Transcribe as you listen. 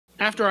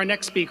After our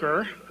next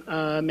speaker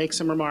makes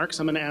some remarks,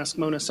 I'm going to ask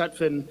Mona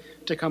Sutphen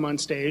to come on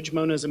stage.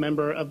 Mona is a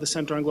member of the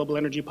Center on Global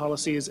Energy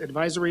Policy's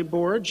Advisory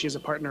Board. She's a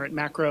partner at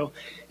Macro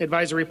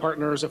Advisory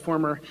Partners, a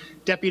former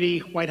Deputy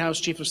White House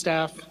Chief of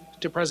Staff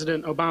to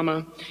President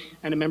Obama,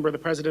 and a member of the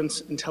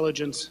President's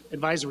Intelligence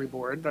Advisory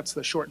Board. That's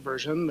the short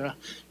version.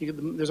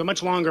 There's a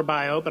much longer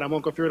bio, but I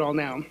won't go through it all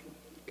now.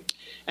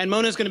 And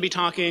Mona is going to be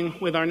talking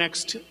with our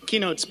next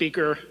keynote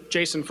speaker,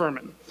 Jason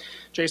Furman.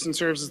 Jason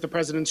serves as the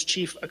President's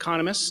chief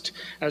economist,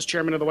 as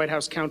chairman of the White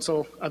House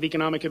Council of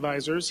Economic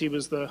Advisors. He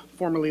was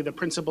formerly the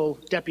principal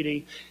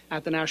deputy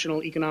at the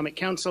National Economic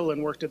Council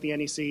and worked at the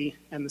NEC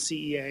and the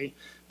CEA,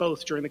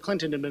 both during the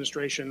Clinton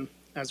administration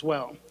as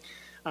well.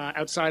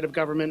 Outside of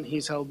government,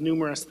 he's held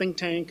numerous think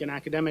tank and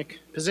academic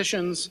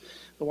positions.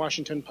 The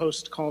Washington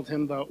Post called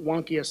him the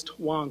wonkiest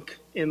wonk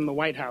in the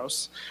White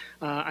House.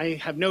 I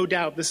have no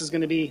doubt this is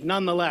going to be,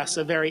 nonetheless,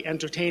 a very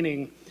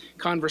entertaining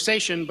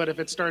conversation, but if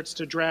it starts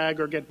to drag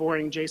or get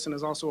boring, Jason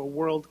is also a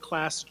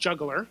world-class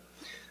juggler.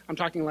 I'm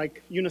talking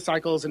like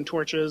unicycles and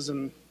torches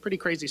and pretty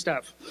crazy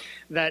stuff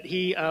that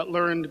he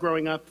learned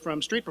growing up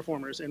from street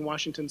performers in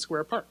Washington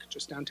Square Park,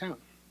 just downtown.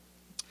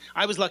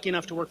 I was lucky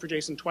enough to work for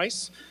Jason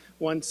twice,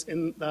 once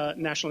in the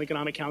National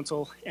Economic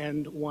Council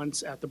and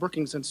once at the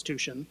Brookings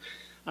Institution.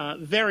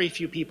 Very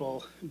few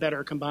people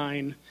better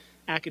combine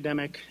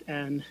academic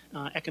and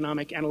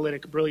economic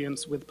analytic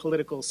brilliance with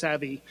political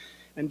savvy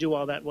and do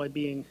all that while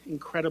being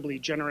incredibly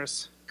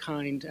generous,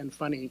 kind, and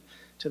funny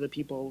to the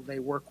people they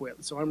work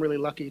with. So I'm really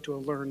lucky to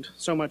have learned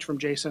so much from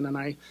Jason, and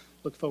I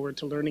look forward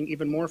to learning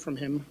even more from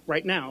him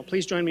right now.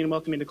 Please join me in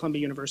welcoming to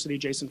Columbia University,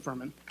 Jason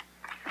Furman.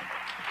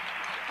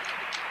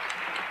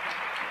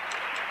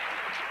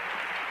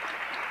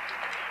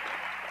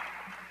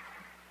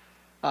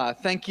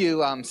 Thank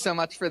you so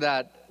much for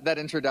that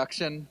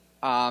introduction,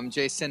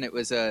 Jason. It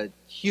was a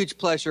huge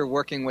pleasure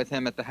working with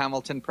him at the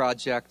Hamilton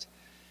Project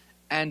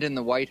and in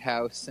the White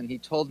House. And he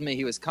told me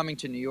he was coming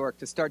to New York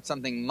to start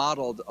something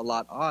modeled a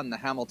lot on the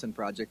Hamilton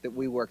Project that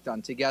we worked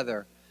on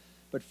together,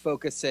 but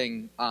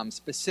focusing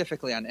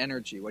specifically on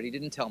energy. What he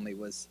didn't tell me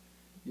was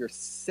your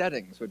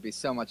settings would be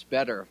so much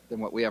better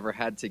than what we ever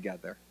had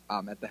together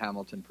at the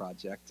Hamilton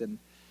Project. And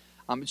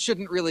it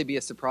shouldn't really be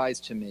a surprise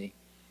to me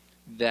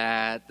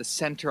that the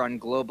Center on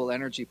Global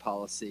Energy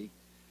Policy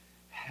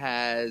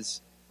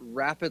has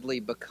rapidly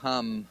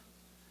become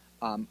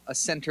a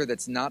center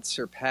that's not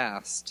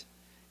surpassed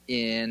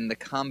in the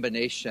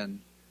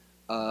combination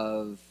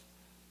of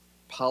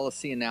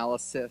policy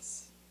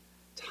analysis,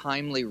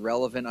 timely,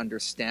 relevant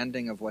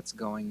understanding of what's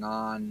going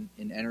on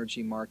in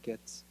energy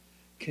markets,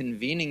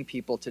 convening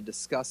people to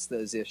discuss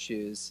those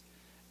issues,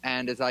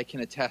 and as I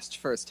can attest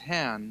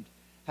firsthand,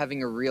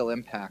 having a real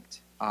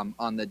impact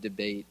on the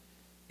debate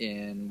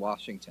in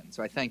Washington.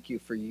 So I thank you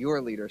for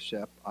your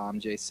leadership,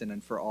 Jason,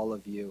 and for all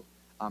of you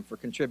for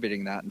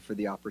contributing that and for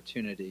the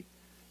opportunity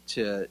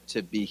to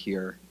be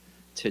here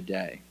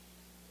today.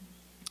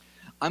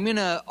 I'm going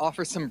to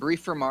offer some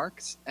brief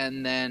remarks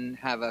and then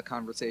have a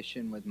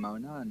conversation with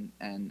Mona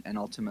and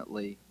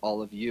ultimately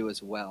all of you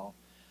as well.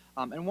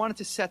 And wanted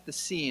to set the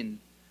scene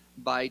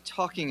by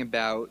talking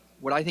about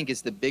what I think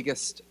is the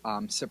biggest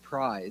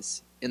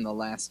surprise in the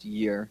last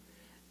year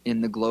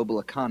in the global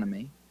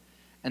economy,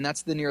 and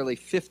that's the nearly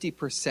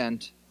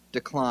 50%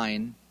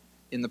 decline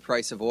in the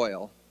price of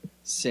oil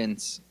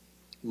since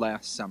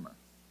last summer.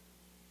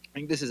 I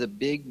think this is a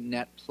big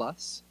net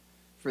plus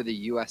for the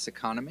U.S.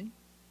 economy.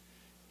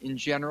 In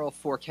general,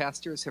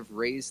 forecasters have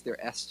raised their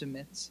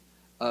estimates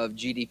of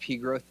GDP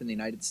growth in the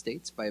United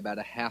States by about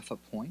 0.5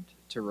 point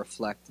to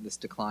reflect this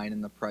decline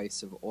in the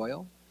price of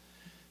oil.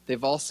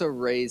 They've also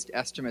raised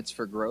estimates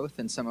for growth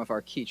in some of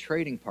our key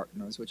trading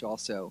partners, which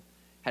also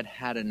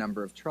had a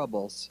number of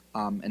troubles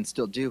and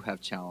still do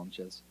have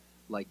challenges,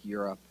 like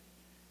Europe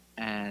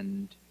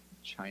and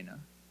China.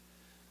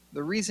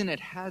 The reason it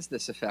has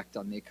this effect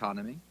on the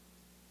economy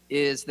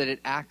is that it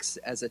acts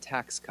as a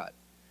tax cut.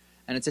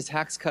 And it's a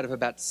tax cut of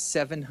about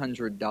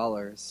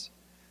 $700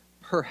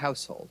 per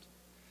household.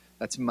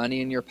 That's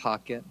money in your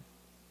pocket,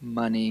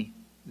 money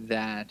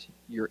that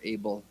you're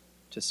able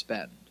to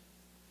spend.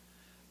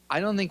 I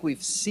don't think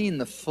we've seen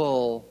the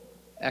full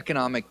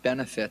economic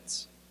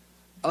benefits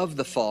of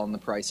the fall in the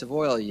price of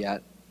oil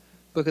yet,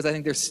 because I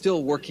think they're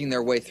still working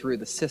their way through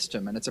the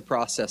system, and it's a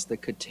process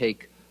that could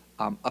take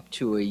up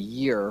to a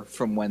year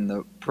from when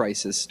the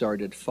prices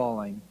started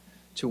falling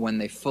to when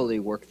they fully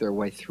work their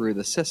way through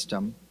the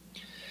system.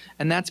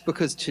 And that's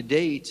because to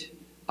date,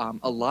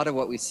 a lot of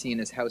what we've seen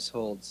is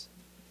households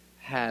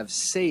have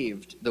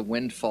saved the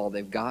windfall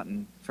they've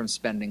gotten from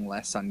spending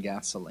less on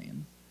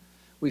gasoline.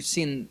 We've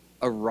seen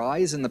a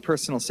rise in the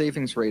personal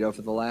savings rate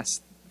over the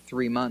last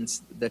 3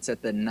 months that's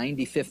at the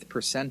 95th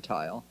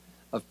percentile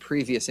of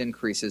previous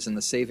increases in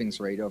the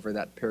savings rate over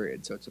that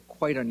period. So it's a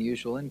quite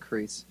unusual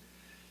increase.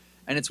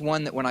 And it's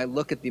one that when I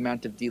look at the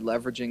amount of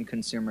deleveraging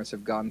consumers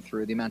have gone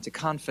through, the amount of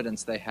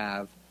confidence they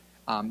have,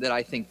 that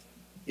I think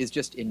is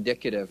just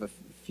indicative of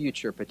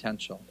future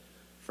potential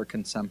for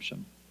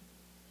consumption.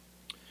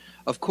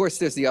 Of course,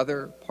 there's the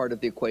other part of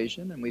the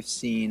equation, and we've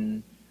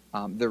seen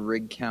the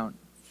rig count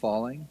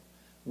falling.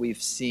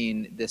 We've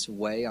seen this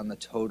weigh on the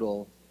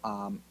total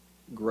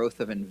growth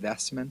of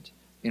investment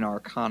in our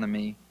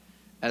economy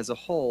as a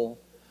whole.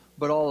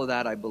 But all of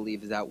that, I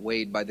believe, is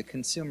outweighed by the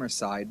consumer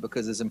side,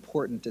 because as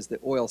important as the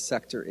oil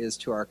sector is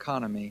to our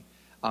economy,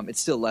 it's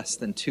still less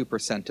than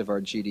 2% of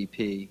our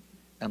GDP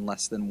and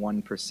less than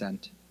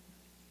 1%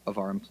 of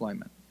our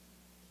employment.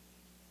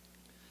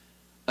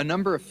 A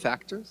number of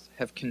factors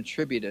have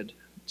contributed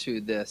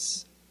to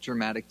this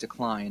dramatic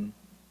decline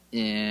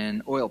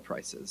in oil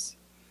prices.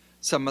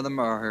 Some of them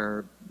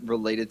are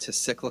related to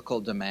cyclical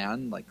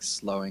demand, like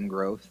slowing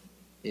growth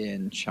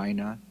in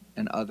China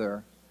and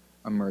other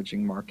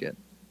emerging market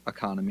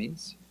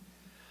economies.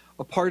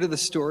 A part of the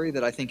story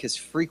that I think has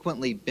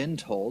frequently been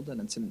told, and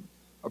it's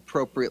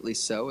appropriately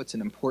so, it's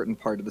an important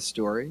part of the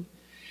story,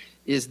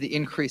 is the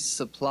increased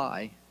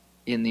supply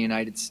in the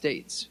United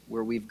States,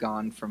 where we've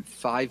gone from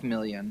 5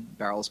 million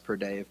barrels per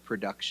day of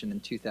production in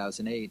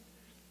 2008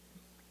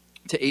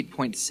 to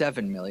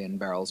 8.7 million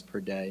barrels per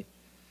day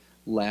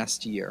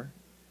last year,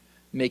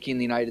 making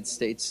the United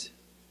States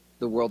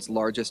the world's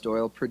largest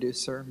oil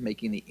producer,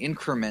 making the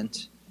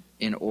increment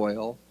in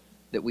oil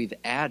that we've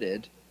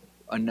added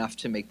enough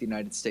to make the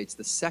United States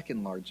the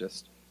second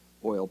largest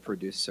oil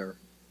producer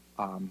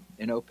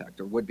in OPEC,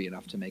 or would be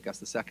enough to make us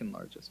the second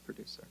largest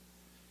producer.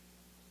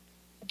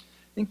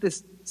 I think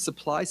this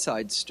supply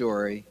side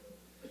story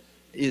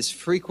is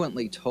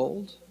frequently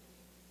told,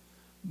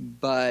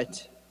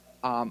 but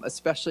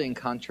especially in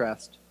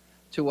contrast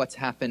to what's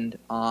happened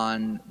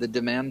on the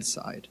demand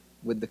side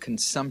with the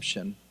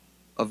consumption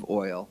of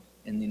oil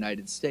in the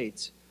United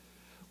States,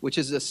 which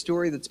is a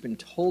story that's been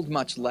told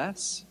much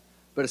less,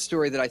 but a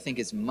story that I think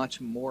is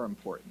much more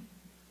important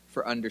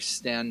for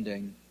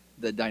understanding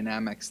the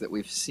dynamics that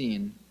we've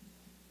seen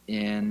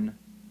in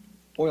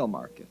oil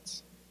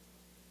markets.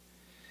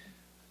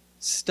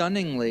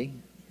 Stunningly,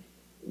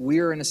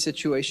 we're in a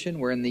situation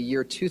where in the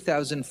year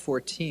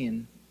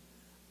 2014,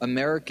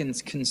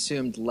 Americans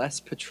consumed less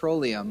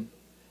petroleum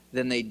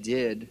than they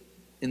did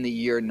in the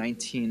year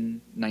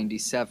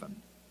 1997,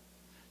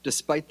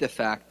 despite the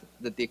fact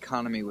that the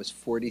economy was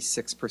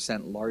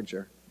 46%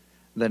 larger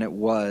than it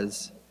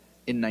was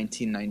in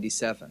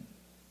 1997.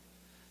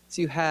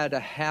 So you had a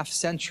half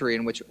century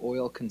in which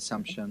oil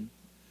consumption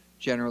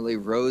generally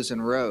rose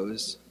and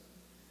rose,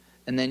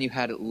 and then you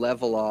had it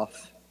level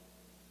off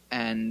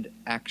and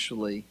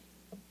actually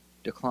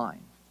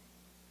decline.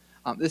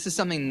 This is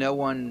something no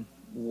one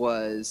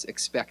was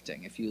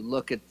expecting. If you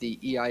look at the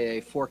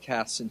EIA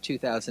forecasts in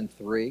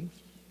 2003,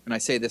 and I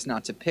say this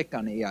not to pick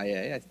on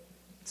EIA, I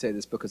say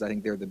this because I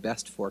think they're the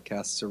best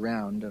forecasts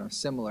around and are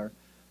similar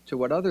to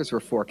what others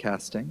were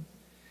forecasting,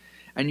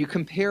 and you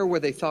compare where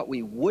they thought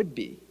we would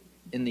be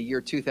in the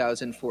year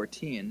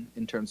 2014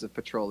 in terms of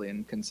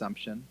petroleum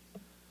consumption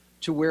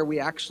to where we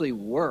actually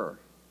were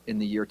in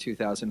the year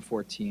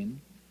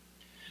 2014,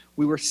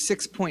 we were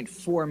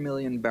 6.4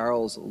 million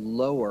barrels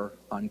lower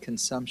on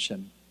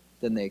consumption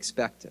than they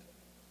expected.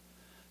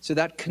 So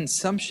that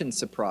consumption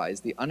surprise,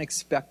 the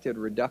unexpected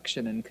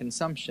reduction in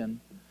consumption,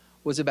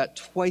 was about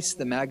twice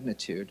the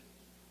magnitude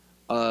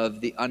of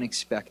the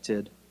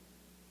unexpected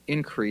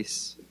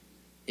increase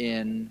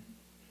in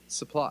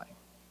supply.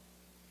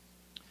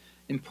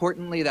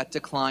 Importantly, that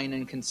decline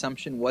in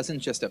consumption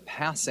wasn't just a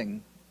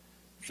passing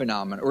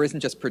phenomenon, or isn't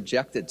just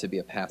projected to be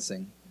a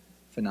passing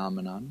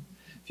phenomenon.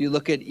 If you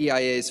look at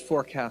EIA's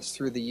forecast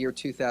through the year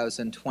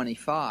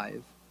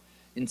 2025,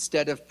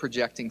 instead of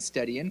projecting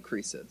steady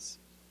increases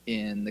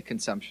in the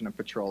consumption of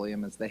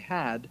petroleum as they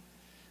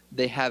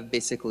have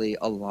basically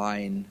a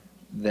line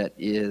that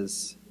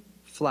is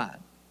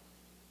flat.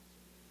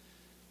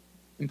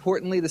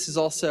 Importantly, this is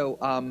also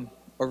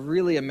a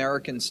really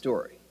American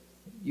story.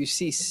 You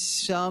see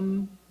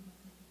some,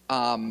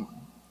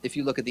 if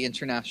you look at the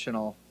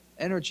International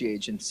Energy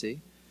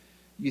Agency,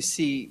 you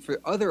see for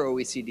other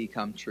OECD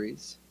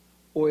countries,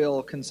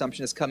 oil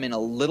consumption has come in a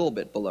little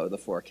bit below the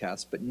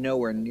forecast, but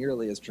nowhere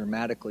nearly as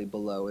dramatically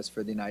below as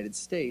for the United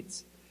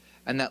States.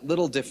 And that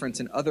little difference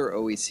in other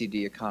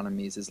OECD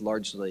economies is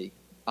largely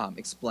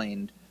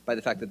explained by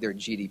the fact that their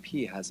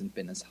GDP hasn't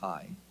been as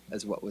high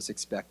as what was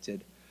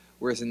expected.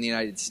 Whereas in the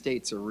United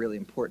States, a really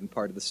important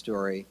part of the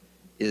story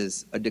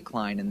is a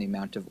decline in the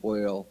amount of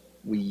oil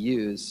we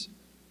use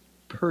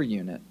per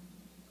unit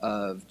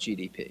of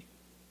GDP.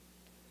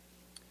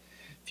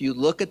 If you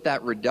look at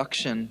that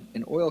reduction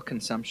in oil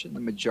consumption, the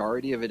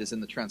majority of it is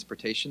in the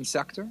transportation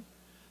sector,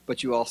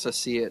 but you also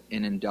see it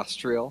in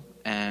industrial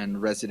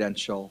and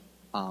residential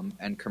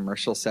and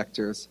commercial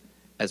sectors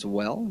as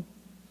well.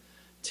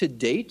 To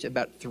date,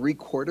 about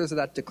 3/4 of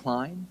that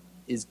decline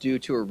is due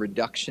to a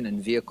reduction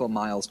in vehicle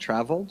miles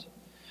traveled,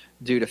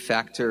 due to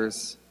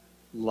factors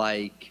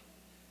like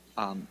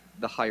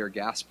the higher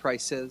gas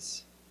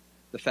prices,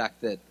 the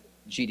fact that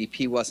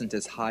GDP wasn't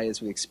as high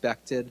as we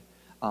expected,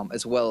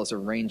 as well as a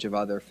range of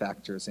other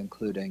factors,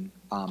 including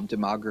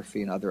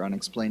demography and other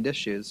unexplained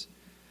issues.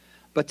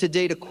 But to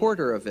date,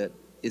 1/4 of it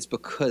is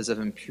because of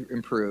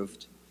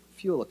improved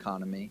fuel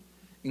economy,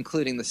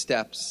 including the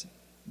steps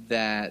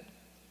that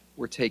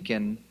were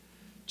taken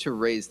to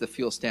raise the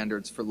fuel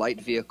standards for light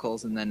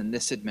vehicles, and then in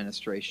this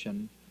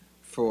administration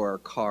for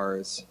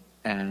cars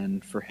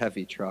and for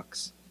heavy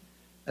trucks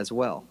as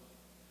well.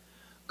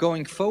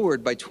 Going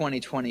forward, by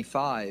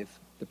 2025,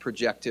 the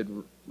projected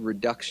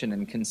reduction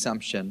in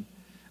consumption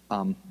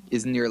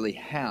is nearly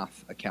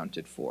half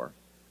accounted for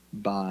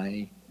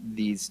by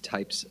these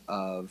types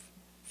of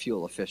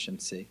fuel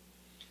efficiency.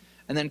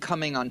 And then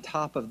coming on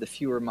top of the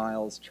fewer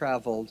miles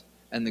traveled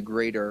and the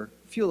greater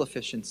fuel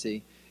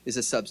efficiency is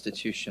a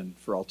substitution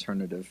for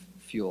alternative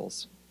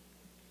fuels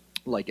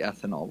like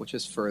ethanol, which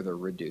has further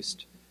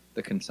reduced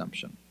the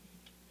consumption.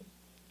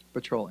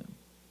 Petroleum.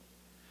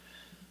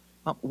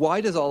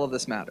 Why does all of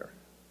this matter?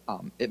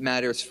 It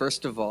matters,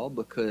 first of all,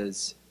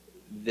 because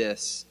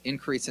this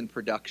increase in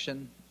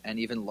production and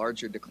even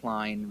larger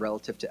decline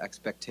relative to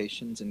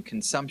expectations in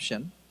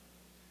consumption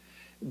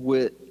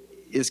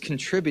is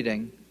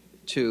contributing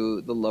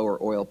to the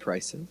lower oil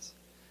prices,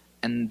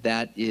 and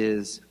that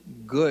is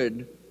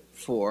good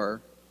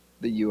for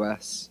the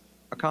U.S.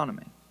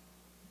 economy.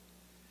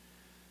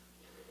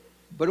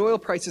 But oil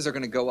prices are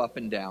going to go up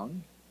and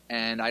down,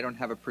 and I don't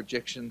have a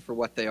prediction for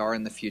what they are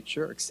in the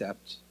future,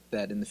 except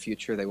that in the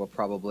future they will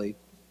probably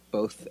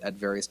both at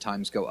various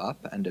times go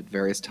up and at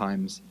various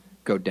times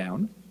go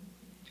down.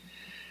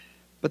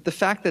 But the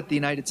fact that the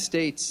United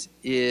States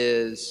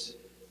is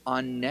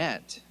on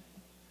net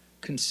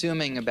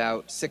consuming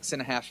about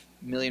 6.5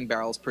 million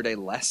barrels per day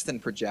less than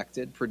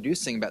projected,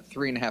 producing about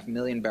 3.5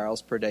 million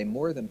barrels per day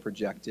more than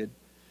projected,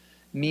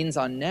 means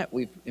on net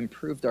we've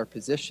improved our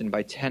position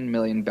by 10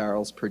 million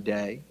barrels per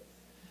day,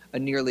 a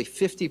nearly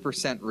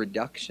 50%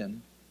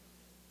 reduction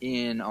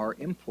in our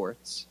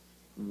imports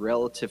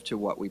relative to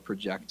what we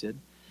projected.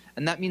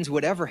 And that means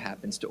whatever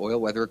happens to oil,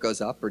 whether it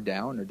goes up or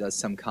down or does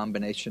some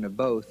combination of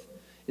both,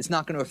 it's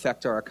not going to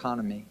affect our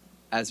economy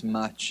as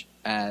much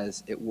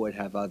as it would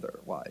have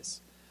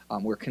otherwise.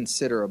 We're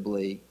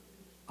considerably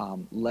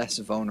less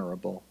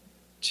vulnerable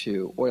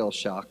to oil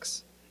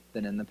shocks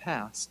than in the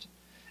past.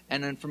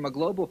 And then from a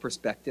global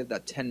perspective,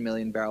 that 10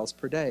 million barrels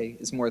per day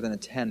is more than a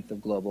tenth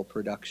of global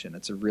production.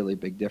 It's a really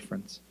big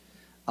difference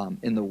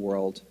in the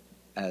world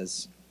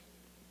as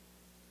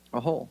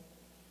a whole.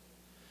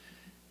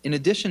 In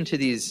addition to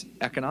these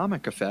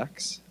economic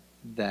effects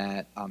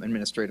that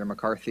Administrator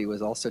McCarthy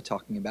was also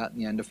talking about in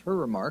the end of her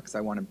remarks,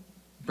 I want to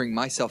bring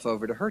myself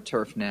over to her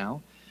turf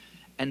now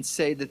and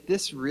say that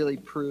this really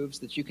proves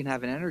that you can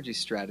have an energy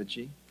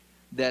strategy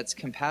that's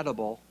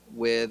compatible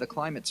with a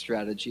climate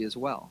strategy as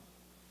well.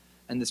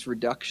 And this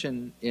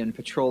reduction in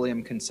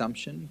petroleum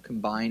consumption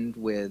combined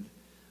with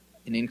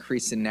an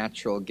increase in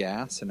natural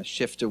gas and a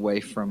shift away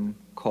from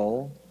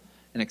coal,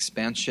 an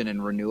expansion in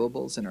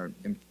renewables and our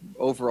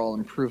overall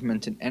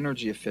improvement in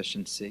energy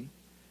efficiency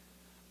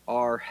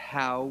are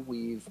how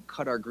we've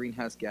cut our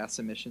greenhouse gas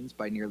emissions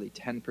by nearly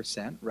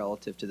 10%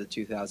 relative to the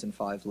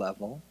 2005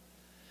 level,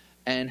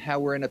 and how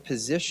we're in a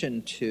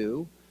position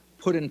to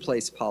put in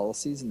place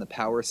policies in the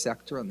power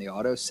sector and the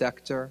auto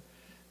sector,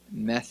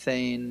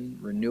 methane,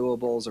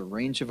 renewables, a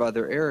range of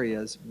other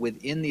areas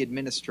within the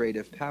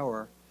administrative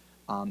power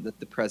that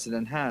the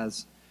president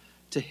has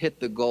to hit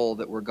the goal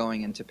that we're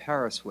going into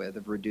Paris with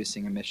of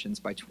reducing emissions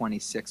by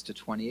 26 to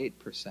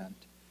 28%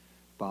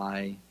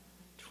 by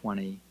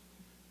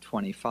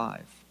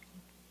 2025.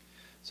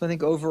 So I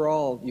think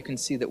overall you can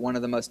see that one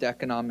of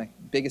the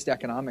biggest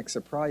economic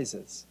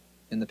surprises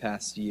in the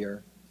past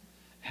year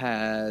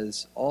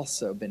has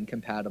also been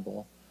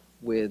compatible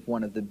with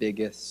one of the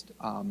biggest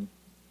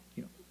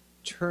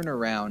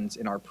turnarounds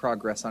in our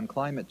progress on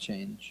climate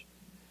change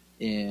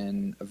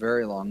in a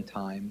very long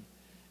time.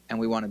 And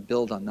we want to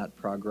build on that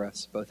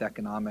progress both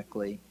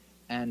economically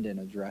and in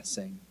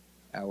addressing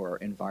our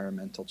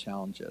environmental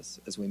challenges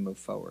as we move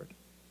forward.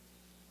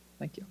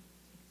 Thank you.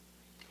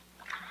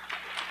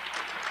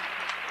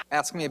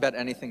 Ask me about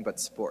anything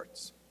but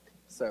sports.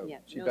 So Yeah,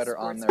 she no better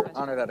sports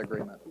honor that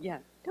agreement. Yeah,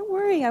 don't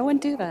worry, I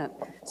wouldn't do that.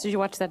 So did you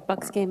watch that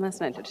Bucks game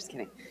last night? Just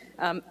kidding.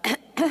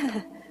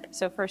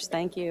 So first,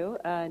 thank you,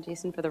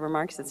 Jason, for the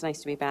remarks. It's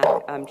nice to be back.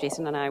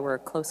 Jason and I were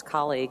close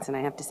colleagues, and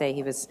I have to say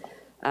he was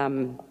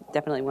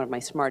definitely one of my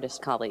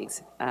smartest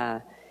colleagues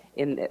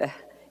in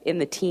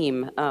the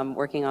team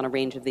working on a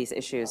range of these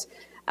issues.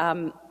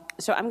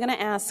 So I'm going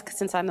to ask,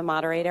 since I'm the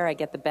moderator, I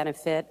get the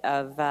benefit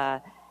of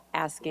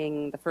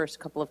asking the first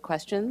couple of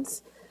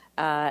questions,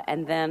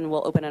 and then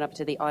we'll open it up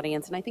to the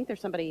audience. And I think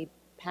there's somebody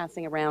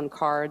passing around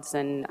cards,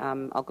 and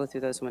I'll go through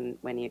those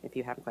if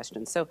you have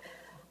questions. So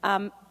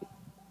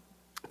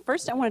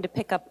first, I wanted to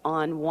pick up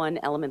on one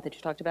element that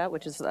you talked about,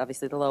 which is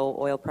obviously the low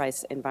oil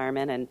price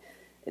environment, and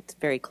it's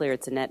very clear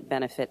it's a net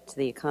benefit to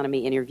the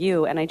economy in your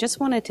view. And I just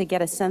wanted to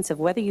get a sense of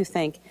whether you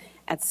think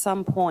at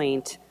some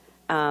point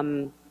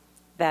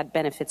that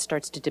benefit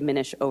starts to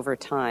diminish over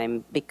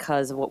time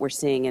because of what we're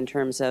seeing in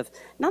terms of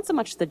not so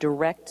much the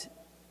direct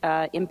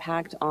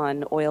impact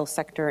on oil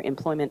sector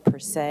employment per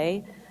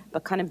se,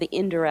 but kind of the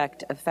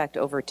indirect effect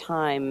over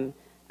time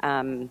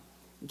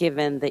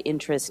given the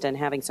interest in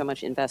having so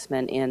much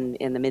investment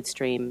in the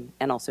midstream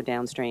and also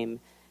downstream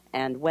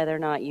and whether or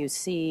not you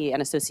see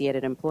an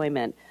associated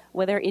employment,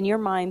 whether in your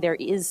mind there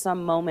is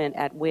some moment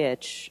at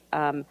which,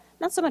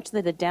 not so much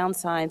that the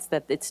downsides,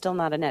 that it's still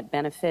not a net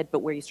benefit, but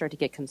where you start to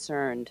get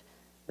concerned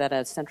that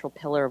a central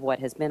pillar of what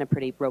has been a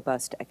pretty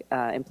robust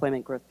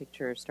employment growth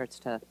picture starts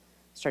to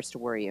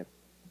worry you.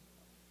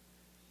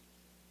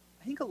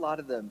 I think a lot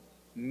of the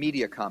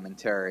media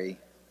commentary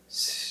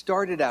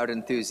started out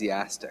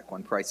enthusiastic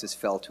when prices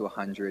fell to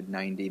 100,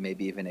 90,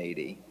 maybe even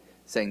 80,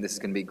 saying this is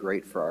going to be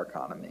great for our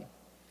economy.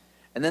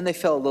 And then they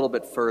fell a little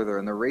bit further,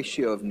 and the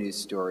ratio of news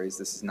stories,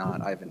 this is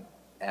not, I haven't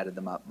added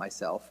them up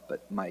myself,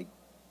 but my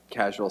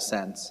casual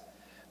sense,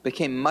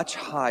 became much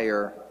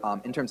higher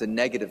in terms of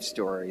negative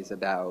stories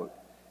about,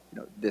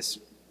 this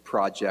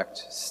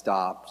project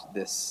stopped,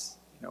 this,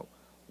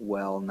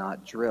 well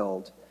not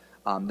drilled,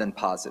 than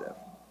positive.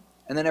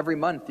 And then every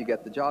month you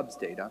get the jobs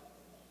data,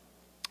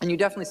 and you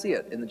definitely see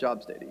it in the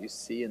jobs data. You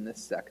see in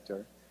this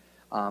sector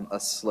a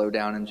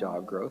slowdown in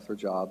job growth or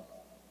job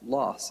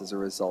loss as a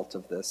result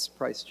of this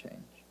price change.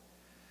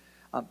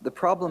 The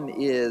problem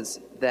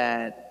is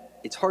that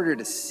it's harder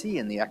to see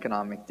in the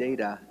economic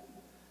data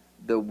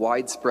the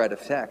widespread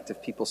effect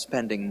of people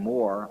spending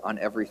more on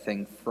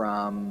everything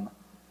from,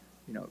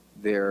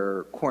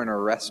 their corner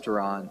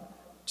restaurant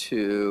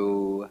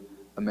to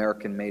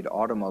American-made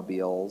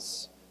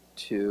automobiles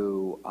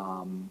to,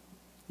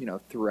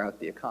 throughout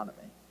the economy.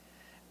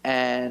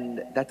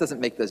 And that doesn't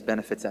make those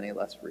benefits any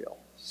less real.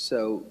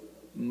 So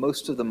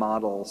most of the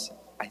models,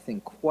 I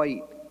think,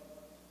 quite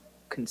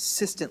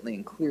consistently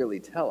and clearly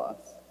tell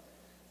us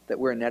that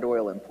we're a net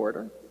oil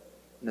importer.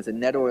 And as a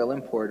net oil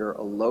importer,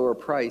 a lower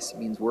price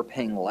means we're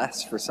paying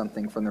less for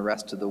something from the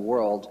rest of the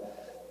world.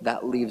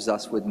 That leaves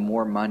us with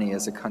more money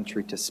as a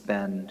country to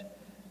spend,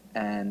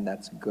 and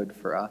that's good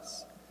for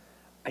us.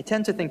 I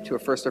tend to think to a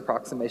first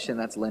approximation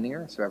that's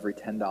linear, so every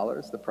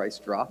 $10 the price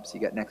drops, you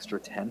get an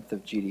extra tenth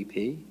of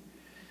GDP.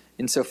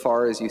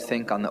 Insofar as you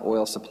think on the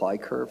oil supply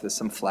curve, there's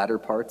some flatter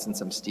parts and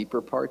some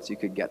steeper parts. You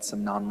could get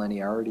some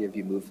nonlinearity if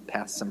you move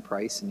past some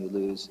price and you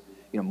lose,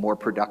 more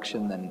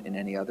production than in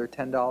any other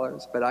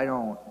 $10. But I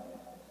don't,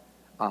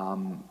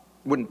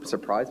 wouldn't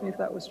surprise me if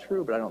that was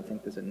true, but I don't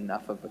think there's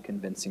enough of a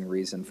convincing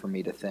reason for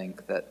me to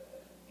think that,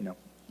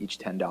 each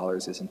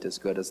 $10 isn't as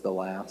good as the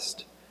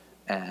last,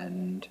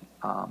 and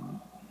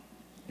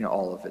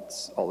all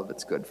of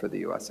it's good for the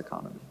U.S.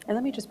 economy. And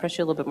let me just press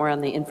you a little bit more on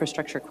the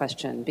infrastructure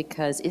question,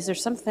 because is there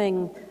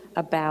something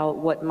about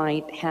what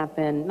might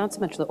happen, not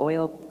so much the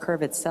oil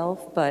curve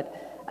itself, but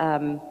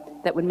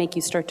that would make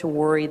you start to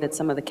worry that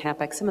some of the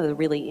CapEx, some of the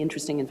really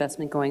interesting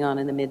investment going on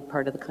in the mid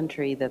part of the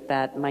country,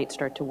 that might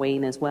start to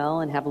wane as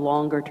well and have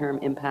longer term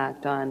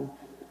impact on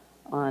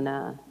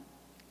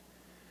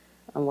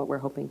what we're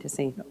hoping to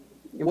see,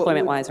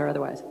 employment-wise or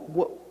otherwise?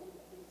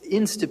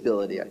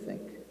 Instability, I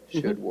think,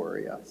 should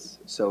worry us.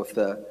 So if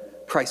the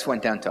price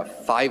went down to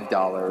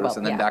 $5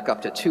 and then back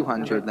up to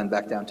 200, then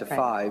back down to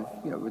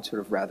 5, we'd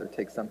sort of rather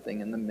take something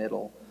in the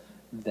middle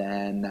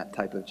than that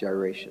type of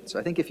gyration. So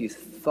I think if you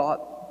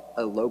thought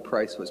a low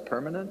price was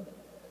permanent,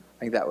 I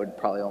think that would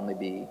probably only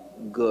be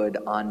good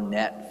on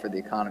net for the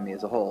economy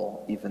as a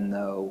whole, even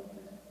though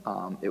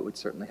it would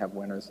certainly have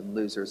winners and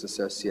losers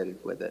associated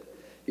with it.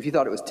 If you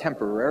thought it was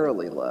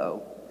temporarily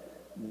low,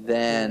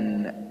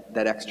 then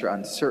that extra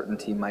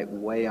uncertainty might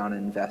weigh on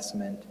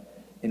investment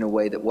in a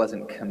way that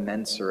wasn't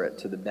commensurate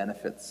to the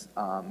benefits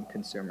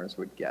consumers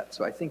would get.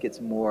 So I think it's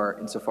more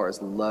insofar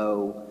as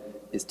low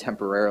is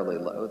temporarily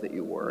low that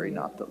you worry,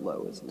 not that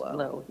low is low.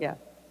 Low, yeah,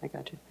 I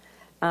got you.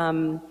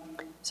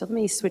 So let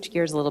me switch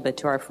gears a little bit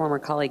to our former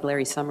colleague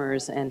Larry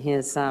Summers and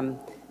his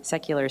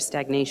secular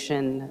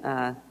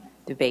stagnation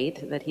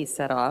debate that he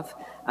set off.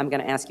 I'm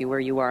going to ask you where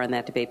you are in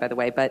that debate, by the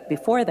way. But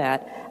before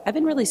that, I've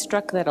been really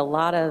struck that a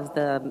lot of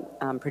the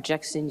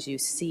projections you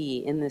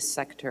see in this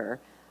sector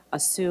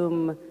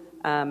assume,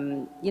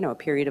 a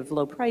period of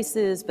low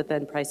prices, but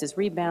then prices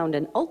rebound,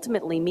 and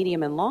ultimately,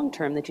 medium and long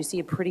term, that you see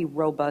a pretty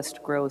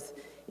robust growth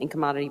in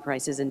commodity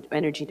prices and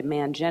energy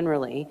demand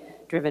generally,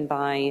 driven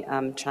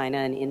by China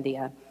and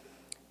India.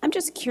 I'm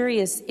just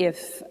curious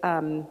if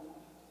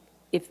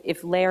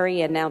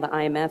Larry and now the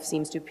IMF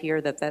seems to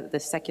appear that the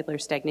secular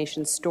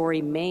stagnation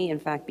story may in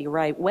fact be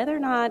right, whether or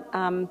not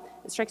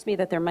it strikes me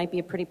that there might be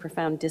a pretty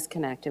profound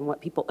disconnect in what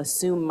people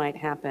assume might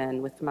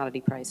happen with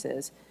commodity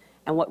prices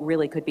and what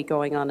really could be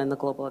going on in the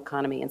global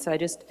economy. And so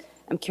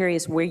I'm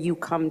curious where you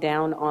come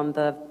down on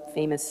the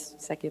famous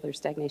secular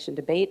stagnation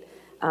debate,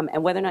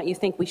 and whether or not you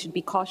think we should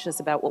be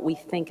cautious about what we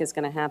think is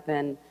going to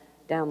happen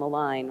down the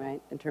line,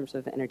 right, in terms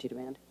of energy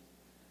demand,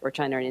 or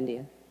China or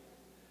India.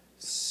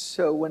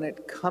 So when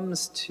it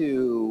comes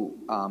to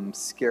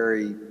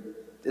scary,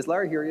 is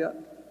Larry here yet?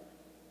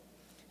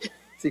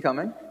 Is he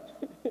coming?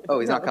 Oh,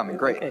 he's not coming.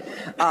 Great.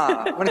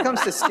 Okay. When it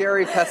comes to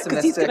scary,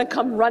 pessimistic... He's going to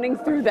come running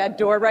through that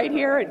door right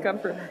here and come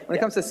through. When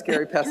it comes to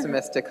scary,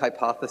 pessimistic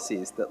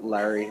hypotheses that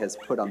Larry has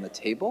put on the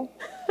table,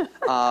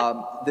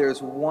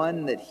 there's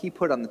one that he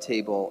put on the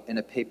table in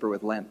a paper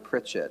with Lamp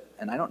Pritchett,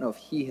 and I don't know if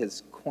he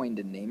has coined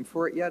a name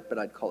for it yet, but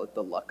I'd call it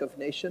the luck of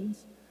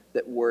nations,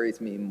 that worries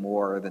me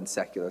more than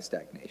secular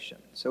stagnation.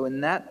 So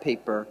in that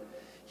paper,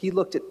 he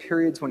looked at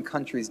periods when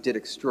countries did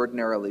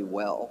extraordinarily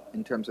well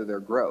in terms of their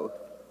growth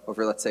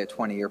over, let's say, a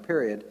 20-year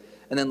period,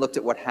 and then looked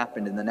at what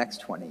happened in the next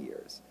 20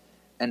 years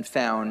and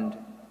found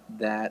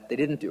that they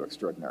didn't do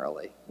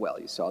extraordinarily well.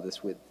 You saw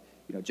this with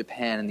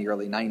Japan in the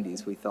early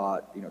 90s. We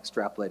thought,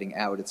 extrapolating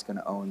out, it's going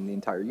to own the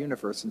entire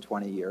universe in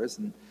 20 years,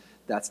 and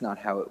that's not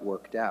how it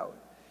worked out.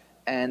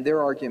 And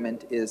their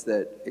argument is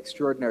that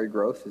extraordinary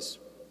growth is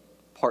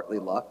partly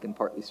luck and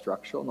partly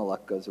structural, and the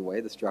luck goes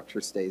away, the structure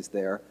stays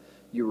there,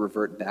 you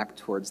revert back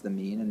towards the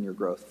mean, and your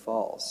growth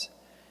falls.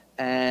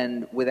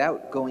 And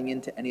without going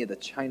into any of the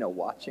China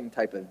watching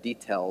type of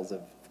details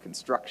of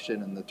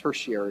construction and the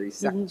tertiary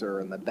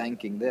sector and the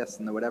banking this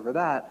and the whatever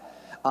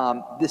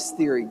that, this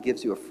theory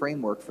gives you a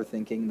framework for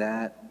thinking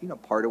that,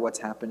 part of what's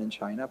happened in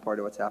China, part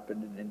of what's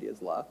happened in India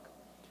is luck.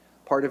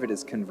 Part of it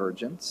is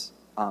convergence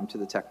to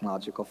the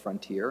technological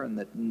frontier, and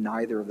that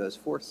neither of those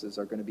forces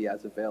are going to be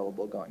as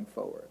available going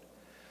forward.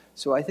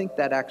 So I think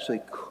that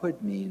actually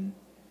could mean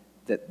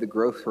that the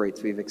growth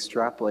rates we've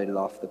extrapolated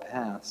off the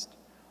past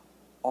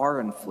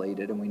are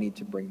inflated and we need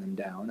to bring them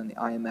down. And the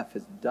IMF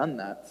has done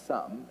that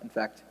some. In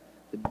fact,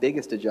 the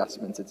biggest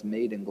adjustments it's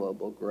made in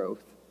global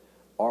growth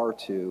are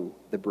to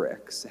the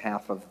BRICS.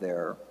 Half of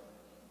their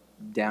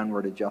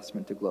downward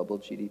adjustment to global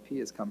GDP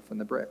has come from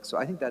the BRICS. So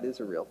I think that is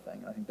a real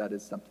thing. I think that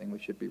is something we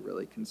should be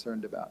really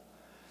concerned about.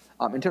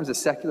 In terms of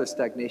secular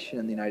stagnation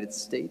in the United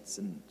States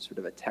and sort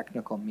of a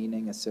technical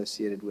meaning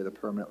associated with a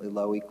permanently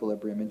low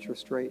equilibrium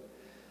interest rate,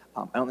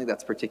 I don't think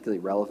that's particularly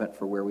relevant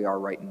for where we are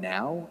right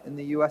now in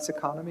the US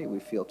economy. We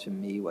feel, to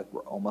me, like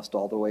we're almost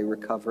all the way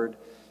recovered.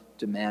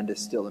 Demand is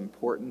still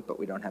important, but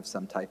we don't have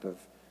some type of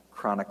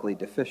chronically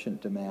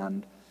deficient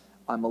demand.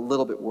 I'm a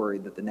little bit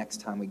worried that the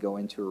next time we go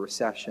into a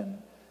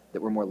recession,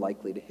 that we're more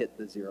likely to hit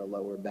the zero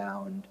lower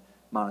bound,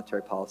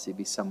 monetary policy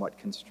be somewhat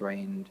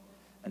constrained,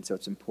 and so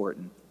it's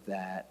important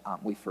that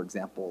we, for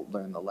example,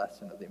 learn the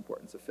lesson of the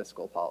importance of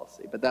fiscal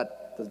policy. But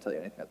that doesn't tell you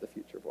anything about the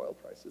future of oil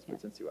prices, but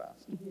since you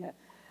asked. Yeah.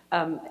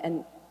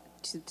 And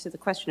to the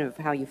question of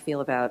how you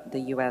feel about the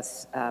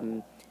U.S.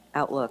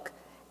 Outlook,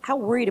 how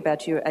worried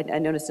about you? I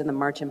noticed in the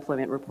March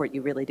employment report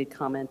you really did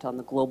comment on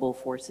the global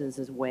forces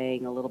as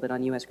weighing a little bit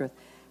on U.S. growth.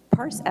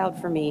 Parse out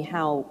for me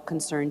how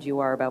concerned you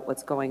are about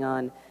what's going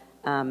on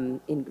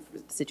in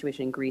the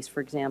situation in Greece,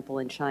 for example,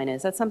 in China.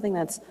 Is that something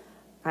that's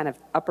kind of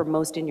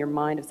uppermost in your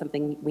mind, of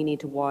something we need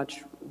to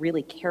watch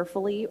really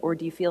carefully? Or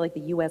do you feel like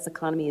the U.S.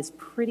 economy is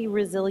pretty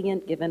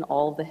resilient given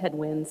all the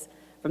headwinds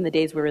from the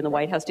days we were in the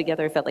White House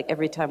together? It felt like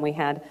every time we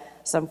had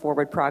some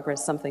forward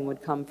progress, something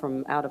would come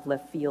from out of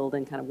left field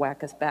and kind of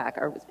whack us back.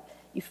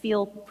 You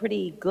feel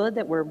pretty good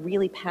that we're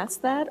really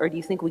past that? Or do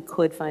you think we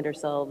could find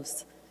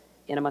ourselves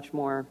in a much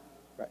more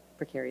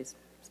precarious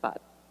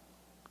spot?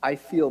 I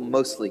feel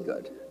mostly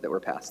good that we're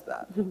past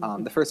that.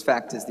 The first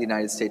fact is the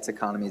United States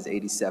economy is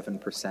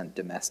 87%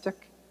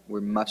 domestic.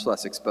 We're much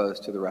less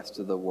exposed to the rest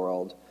of the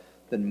world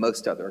than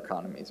most other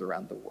economies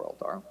around the world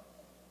are.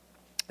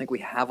 I think we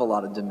have a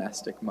lot of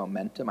domestic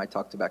momentum. I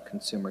talked about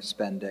consumer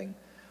spending,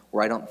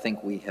 where I don't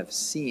think we have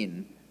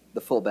seen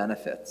the full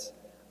benefits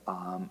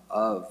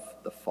of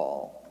the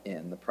fall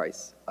in the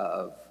price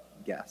of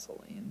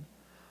gasoline.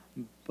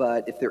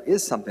 But if there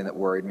is something that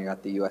worried me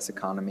about the U.S.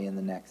 economy in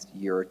the next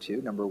year or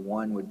two, number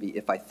one would be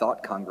if I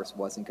thought Congress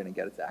wasn't going to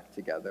get its act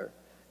together,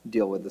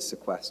 deal with the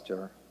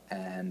sequester,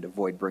 and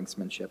avoid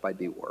brinksmanship, I'd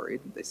be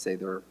worried. They say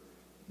they're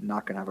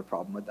not going to have a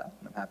problem with that,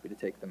 and I'm happy to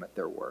take them at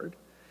their word.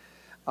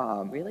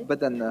 Really?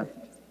 But then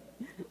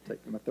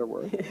take them at their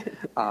word.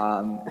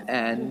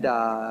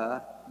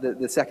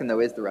 The second, though,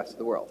 is the rest of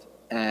the world.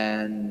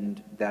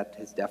 And that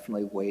has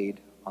definitely weighed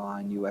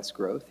on U.S.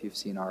 growth. You've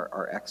seen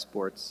our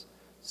exports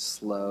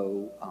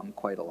slow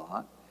quite a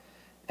lot.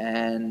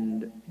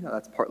 And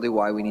that's partly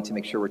why we need to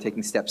make sure we're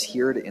taking steps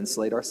here to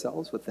insulate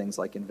ourselves with things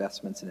like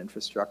investments in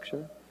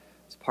infrastructure.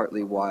 It's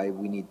partly why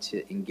we need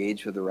to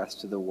engage with the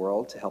rest of the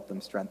world to help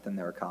them strengthen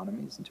their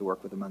economies and to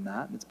work with them on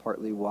that. And it's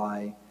partly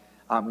why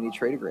we need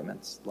trade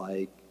agreements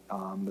like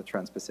the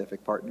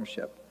Trans-Pacific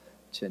Partnership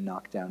to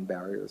knock down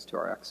barriers to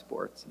our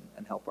exports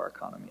and help our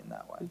economy in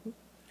that way.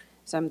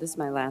 So this is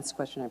my last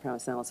question, I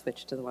promise, and I'll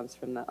switch to the ones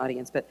from the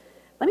audience. But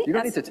let me You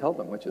don't need to tell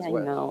them which is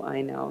which.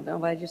 I know. No,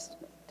 but just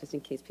in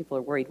case people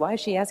are worried. Why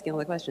is she asking all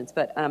the questions?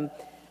 But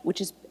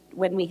which is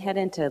when we head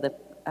into the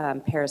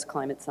Paris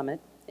Climate Summit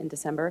in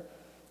December,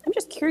 I'm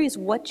just curious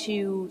what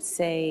you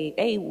say,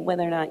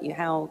 whether or not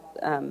how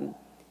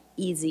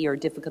easy or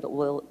difficult it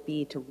will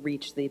be to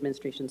reach the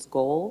administration's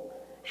goal,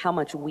 how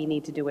much we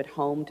need to do at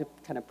home to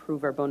kind of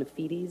prove our bona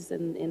fides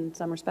in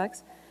some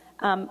respects.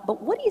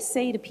 But what do you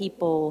say to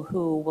people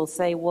who will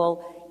say,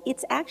 well,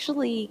 it's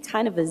actually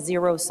kind of a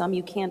zero sum.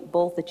 You can't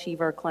both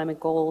achieve our climate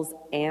goals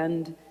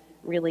and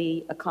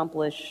really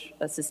accomplish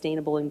a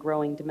sustainable and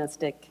growing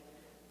domestic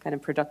kind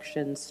of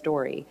production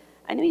story.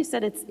 I know you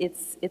said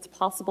it's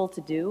possible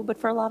to do, but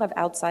for a lot of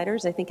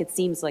outsiders, I think it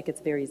seems like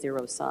it's very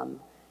zero sum,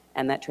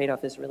 and that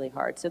trade-off is really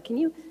hard. So can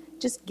you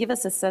just give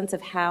us a sense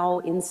of how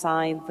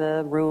inside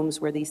the rooms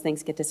where these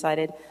things get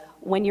decided,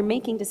 when you're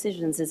making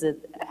decisions, is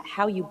it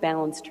how you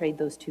balance trade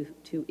those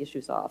two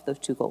issues off, those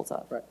two goals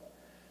off? Right.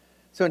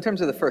 So in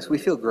terms of the first, we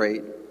feel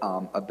great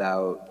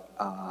about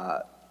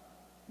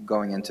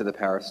going into the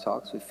Paris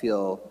talks. We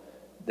feel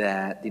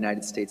that the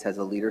United States has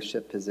a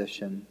leadership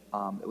position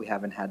that we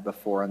haven't had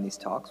before in these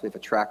talks. We have a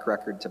track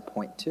record to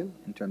point to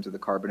in terms of the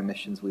carbon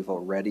emissions we've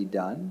already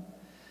done,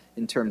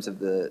 in terms of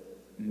the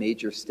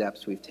major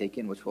steps we've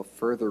taken, which will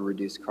further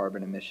reduce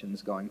carbon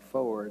emissions going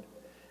forward,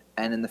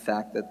 and in the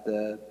fact that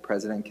the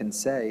president can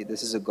say,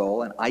 this is a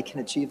goal and I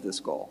can achieve this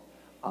goal.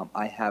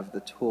 I have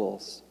the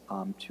tools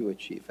to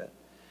achieve it.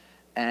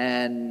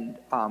 And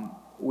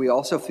we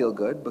also feel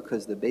good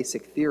because the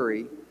basic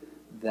theory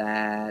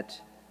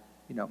that,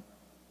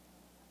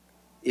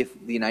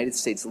 if the United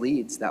States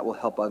leads, that will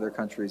help other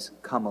countries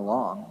come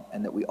along,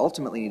 and that we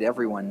ultimately need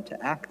everyone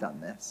to act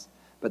on this,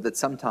 but that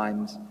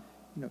sometimes,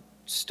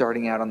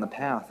 starting out on the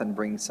path and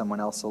bringing someone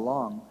else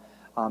along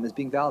is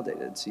being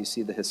validated. So you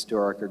see the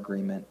historic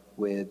agreement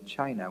with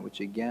China, which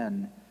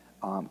again,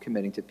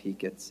 committing to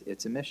peak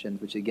its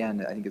emissions, which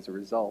again, I think is a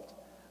result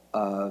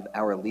of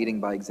our leading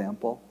by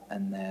example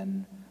and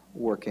then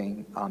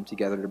working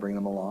together to bring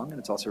them along. And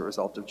it's also a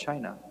result of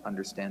China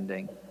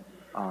understanding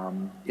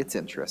its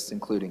interests,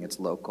 including its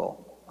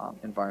local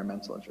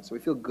environmental interests. So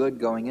we feel good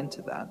going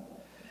into that.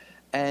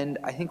 And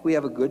I think we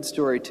have a good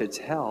story to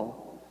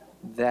tell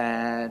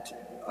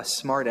that a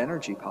smart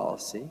energy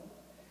policy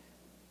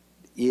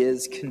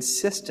is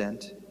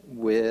consistent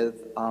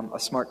with a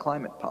smart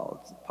climate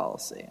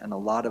policy. And a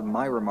lot of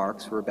my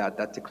remarks were about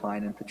that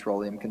decline in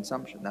petroleum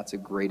consumption. That's a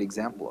great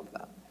example of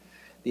that.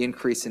 The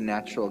increase in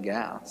natural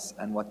gas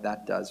and what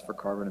that does for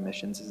carbon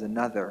emissions is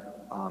another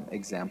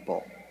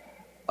example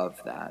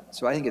of that.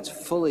 So I think it's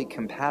fully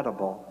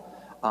compatible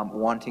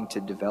wanting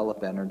to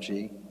develop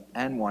energy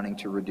and wanting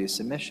to reduce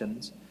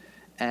emissions.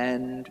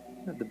 And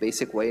the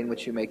basic way in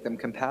which you make them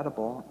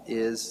compatible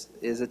is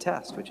a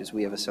test, which is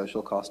we have a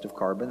social cost of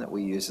carbon that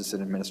we use as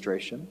an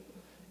administration.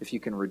 If you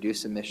can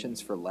reduce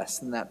emissions for less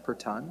than that per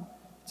ton,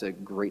 it's a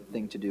great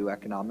thing to do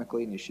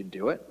economically, and you should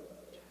do it.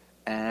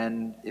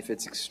 And if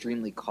it's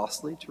extremely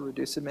costly to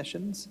reduce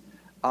emissions,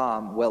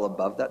 well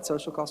above that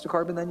social cost of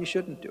carbon, then you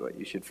shouldn't do it.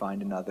 You should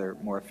find another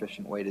more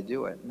efficient way to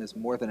do it. And there's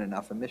more than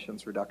enough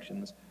emissions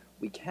reductions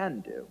we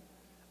can do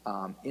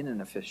in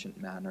an efficient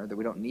manner that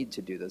we don't need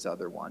to do those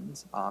other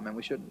ones, and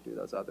we shouldn't do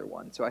those other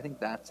ones. So I think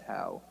that's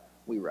how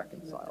we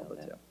reconcile the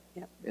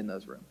two in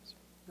those rooms.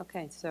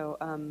 Okay, so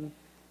I'm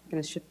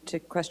going to shift to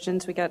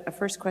questions. We got a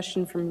first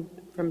question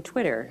from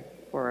Twitter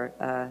for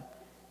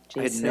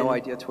Jason. I had no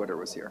idea Twitter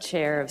was here.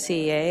 Chair of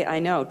CEA. I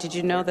know. Did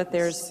you know that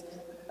there's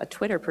a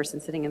Twitter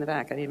person sitting in the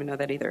back? I didn't even know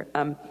that either.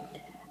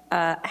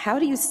 How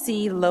do you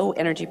see low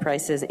energy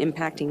prices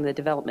impacting the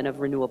development of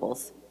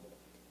renewables?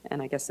 And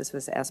I guess this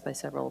was asked by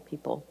several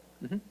people.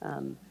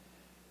 Mm-hmm.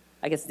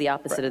 I guess the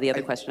opposite of the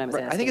other question I was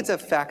asking. I think it's a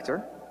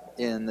factor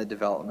in the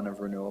development of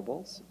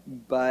renewables,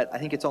 but I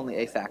think it's only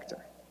a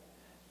factor.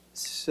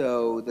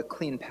 So the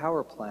Clean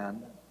Power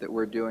Plan that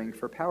we're doing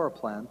for power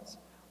plants,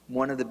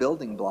 one of the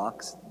building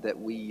blocks that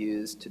we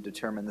use to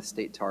determine the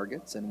state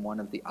targets and one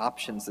of the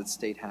options that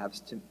states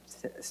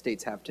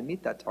have to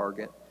meet that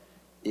target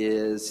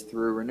is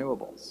through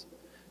renewables.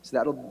 So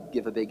that'll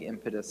give a big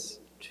impetus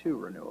to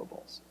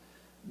renewables.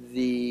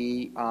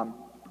 The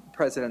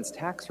president's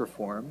tax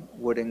reform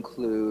would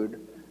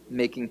include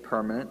making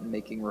permanent and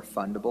making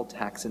refundable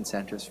tax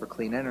incentives for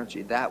clean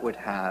energy. That would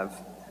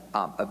have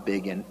a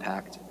big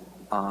impact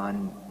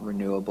on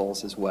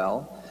renewables as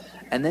well.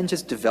 And then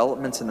just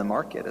developments in the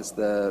market as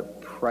the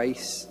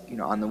price,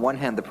 on the one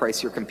hand, the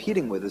price you're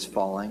competing with is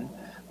falling,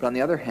 but on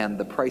the other hand,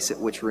 the price at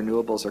which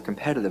renewables are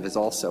competitive is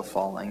also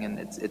falling, and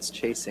it's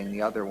chasing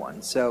the other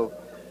one. So,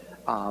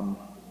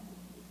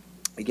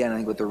 again, I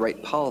think with the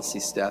right policy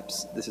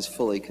steps, this is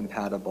fully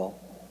compatible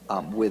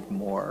with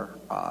more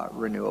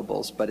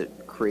renewables, but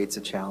it creates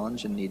a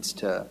challenge and needs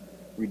to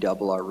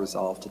redouble our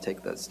resolve to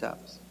take those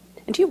steps.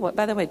 And do you,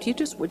 by the way, do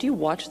you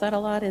watch that a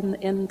lot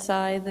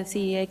inside the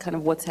CEA, kind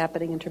of what's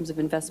happening in terms of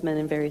investment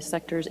in various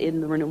sectors in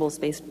the renewable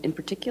space in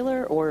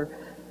particular, or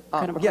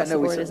kind of across the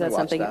board? Is that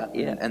something? That.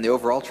 Yeah. And the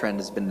overall trend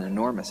has been an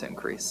enormous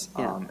increase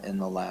in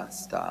the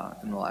last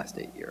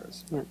 8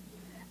 years.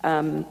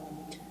 Yeah.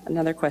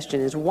 Another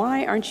question is,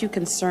 why aren't you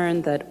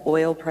concerned that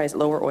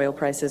lower oil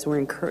prices will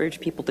encourage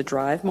people to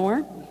drive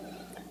more,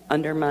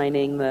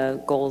 undermining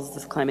the goals,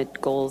 the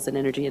climate goals and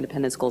energy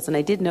independence goals? And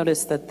I did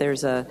notice that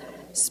there's a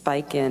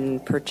spike in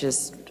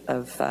purchase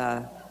of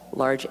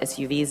large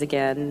SUVs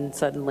again,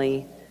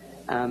 suddenly,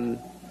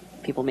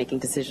 people making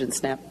decisions,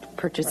 snap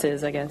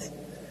purchases, I guess.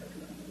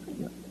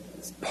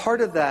 Part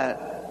of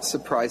that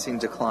surprising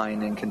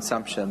decline in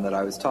consumption that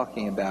I was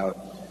talking about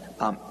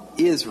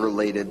is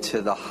related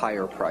to the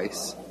higher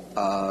price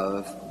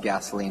of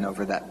gasoline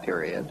over that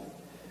period,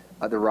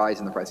 the rise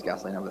in the price of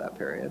gasoline over that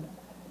period.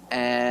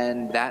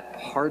 And that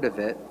part of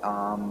it,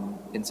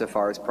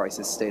 insofar as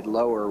prices stayed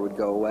lower, would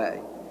go away.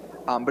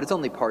 But it's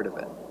only part of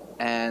it.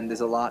 And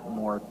there's a lot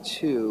more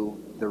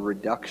to the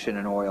reduction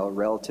in oil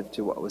relative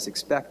to what was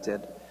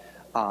expected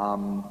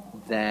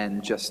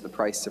than just the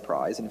price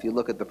surprise. And if you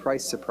look at the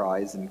price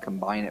surprise and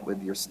combine it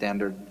with your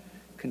standard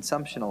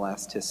consumption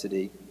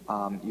elasticity,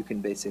 you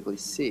can basically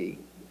see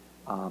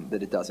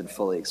that it doesn't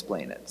fully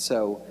explain it.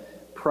 So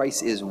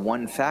price is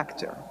one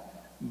factor,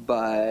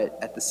 but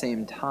at the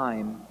same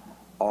time,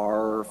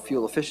 our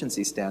fuel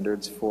efficiency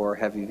standards for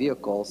heavy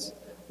vehicles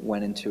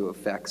went into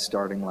effect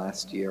starting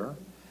last year.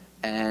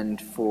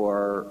 And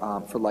for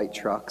light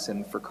trucks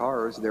and for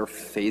cars, they're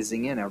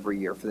phasing in every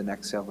year for the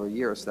next several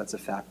years. So that's a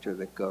factor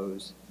that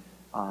goes,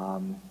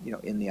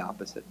 in the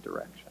opposite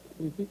direction.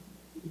 Mm-hmm.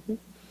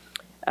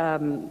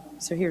 Mm-hmm.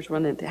 So here's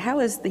one.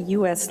 How is the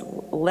U.S.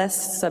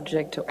 less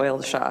subject to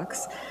oil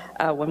shocks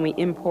when we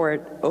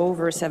import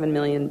over 7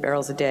 million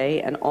barrels a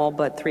day and all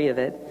but 3 of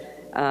it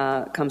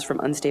comes from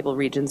unstable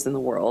regions in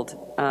the world?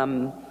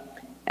 And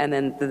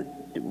then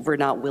we're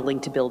not willing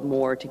to build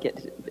more to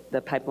get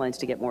the pipelines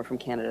to get more from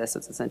Canada, so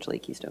it's essentially a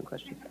Keystone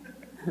question.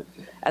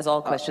 As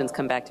all questions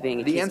come back to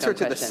being a Keystone question.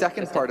 The answer to the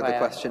second part of the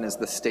question is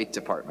the State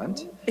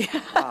Department.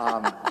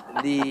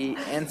 The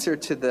answer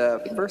to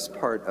the first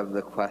part of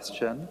the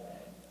question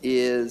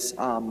is, it's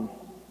all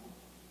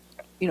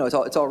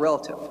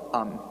relative.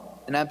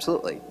 And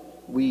absolutely,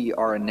 we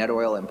are a net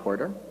oil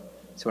importer.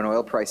 So when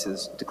oil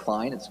prices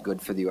decline, it's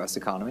good for the U.S.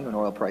 economy. When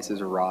oil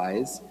prices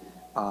rise,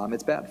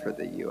 it's bad for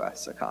the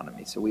U.S.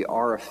 economy. So we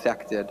are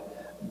affected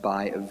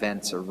by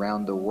events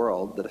around the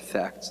world that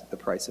affect the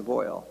price of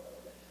oil.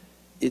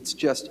 It's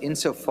just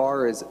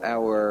insofar as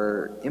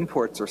our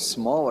imports are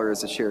smaller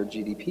as a share of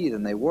GDP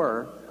than they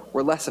were,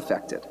 we're less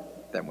affected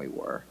than we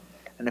were.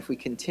 And if we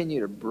continue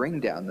to bring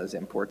down those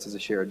imports as a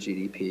share of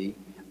GDP,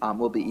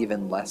 we'll be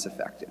even less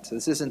affected. So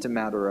this isn't a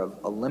matter of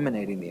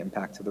eliminating the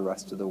impact to the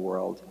rest of the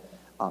world.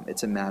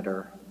 It's a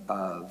matter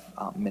of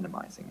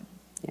minimizing it.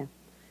 Yeah.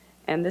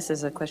 And this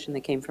is a question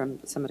that came from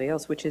somebody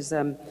else, which is,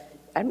 I'm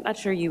not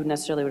sure you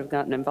necessarily would have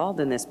gotten involved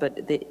in this,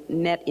 but the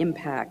net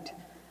impact,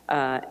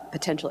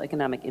 potential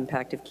economic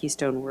impact if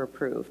Keystone were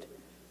approved.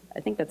 I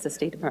think that's the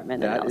State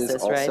Department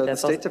analysis, right? That is also the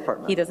State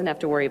Department. He doesn't have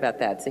to worry about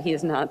that, so he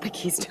is not the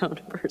Keystone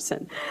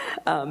person.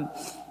 And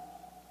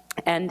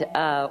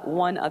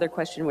one other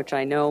question, which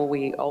I know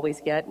we always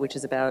get, which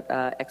is about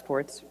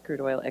exports,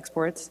 crude oil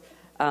exports.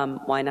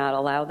 Why not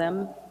allow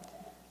them?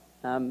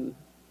 From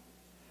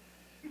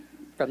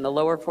the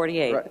lower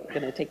 48, right.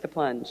 Going to take the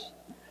plunge.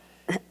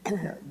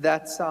 Yeah,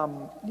 that's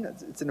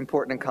it's an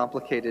important and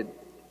complicated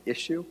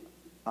issue.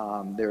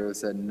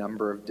 There's a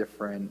number of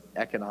different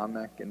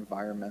economic,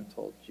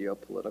 environmental,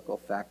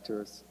 geopolitical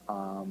factors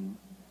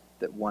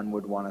that one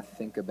would want to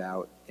think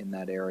about in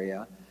that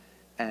area.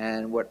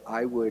 And what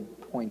I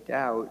would point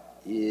out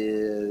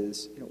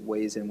is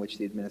ways in which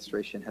the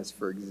administration has,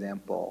 for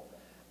example,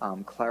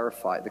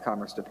 clarified, the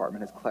Commerce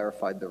Department has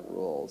clarified the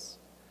rules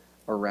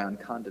around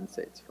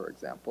condensates, for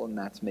example, and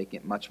that's making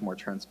it much more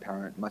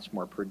transparent, much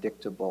more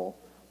predictable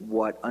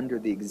what under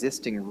the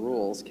existing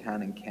rules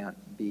can and can't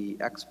be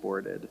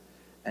exported.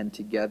 And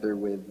together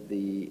with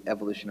the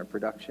evolution of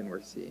production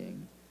we're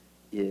seeing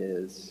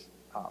is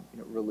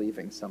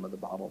relieving some of the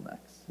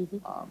bottlenecks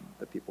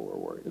that people were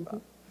worried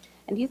about.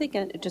 And do you think,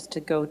 just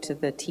to go to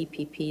the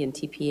TPP and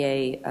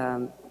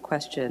TPA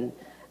question,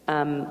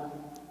 I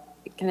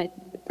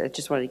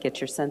just wanted to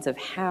get your sense of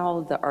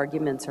how the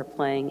arguments are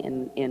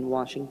playing in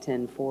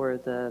Washington for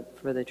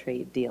the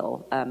trade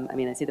deal. I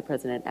mean, I see the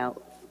president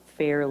out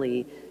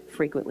fairly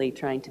frequently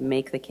trying to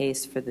make the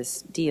case for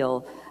this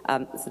deal.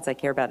 Since I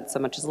care about it so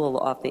much, it's a little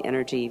off the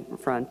energy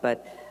front,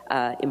 but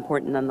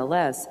important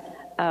nonetheless.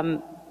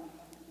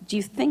 Do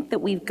you think that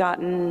we've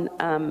gotten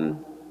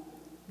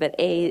that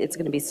A, it's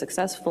going to be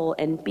successful,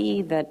 and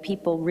B, that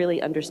people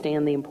really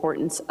understand the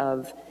importance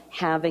of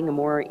having a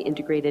more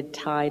integrated,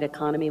 tied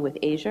economy with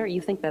Asia? Or you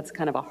think that's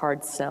kind of a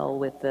hard sell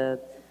with the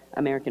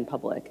American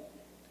public?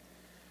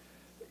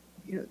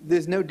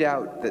 There's no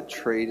doubt that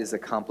trade is a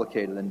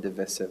complicated and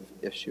divisive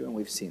issue, and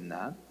we've seen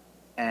that.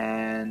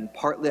 And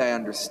partly I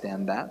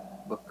understand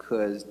that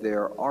because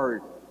there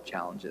are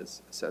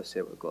challenges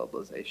associated with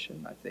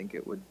globalization. I think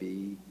it would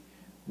be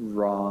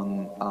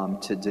wrong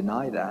to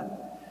deny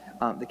that.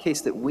 The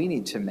case that we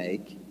need to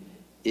make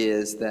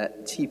is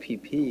that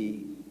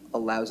TPP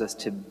allows us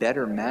to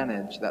better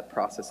manage that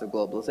process of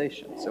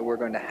globalization. So we're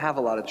going to have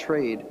a lot of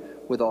trade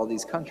with all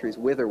these countries,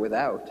 with or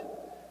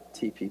without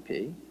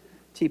TPP.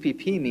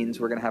 TPP means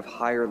we're going to have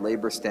higher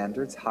labor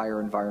standards,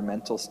 higher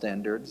environmental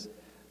standards,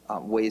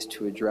 ways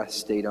to address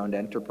state-owned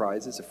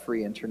enterprises, a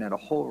free internet, a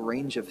whole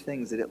range of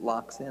things that it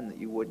locks in that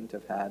you wouldn't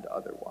have had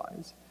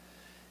otherwise.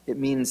 It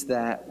means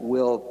that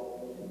we'll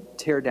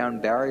tear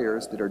down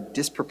barriers that are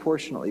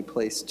disproportionately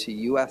placed to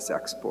U.S.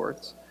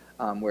 exports,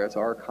 whereas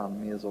our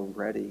economy is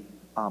already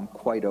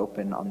quite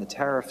open on the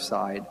tariff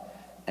side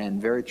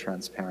and very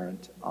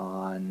transparent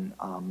on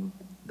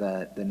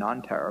the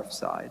non-tariff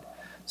side.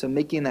 So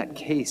making that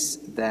case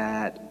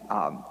that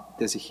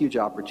there's a huge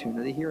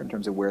opportunity here in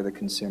terms of where the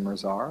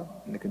consumers are,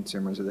 and the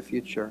consumers of the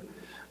future,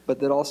 but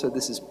that also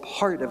this is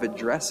part of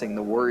addressing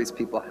the worries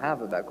people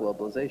have about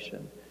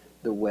globalization,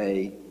 the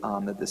way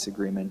that this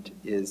agreement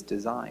is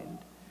designed.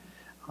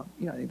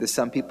 I think there's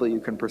some people you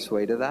can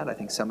persuade of that. I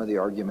think some of the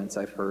arguments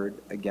I've heard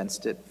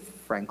against it,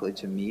 frankly,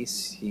 to me,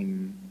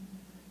 seem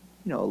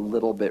a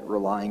little bit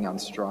relying on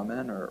straw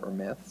men or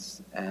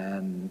myths,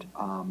 and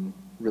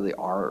really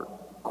are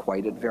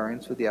quite at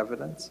variance with the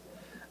evidence.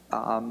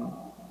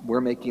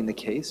 We're making the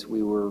case.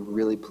 We were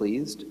really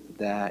pleased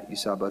that you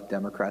saw both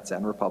Democrats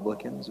and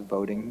Republicans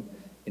voting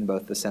in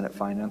both the Senate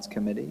Finance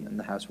Committee and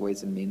the House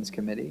Ways and Means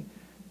Committee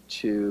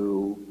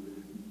to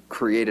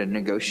create a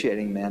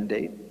negotiating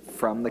mandate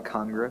from the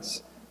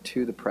Congress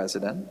to the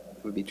President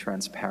that would be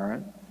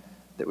transparent,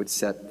 that would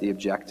set the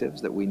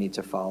objectives that we need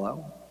to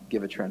follow,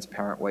 give a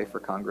transparent way for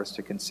Congress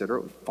to consider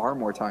it, with far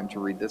more time to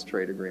read this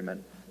trade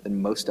agreement than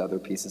most other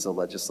pieces of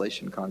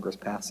legislation Congress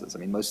passes. I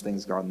mean, most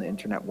things go on the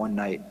internet one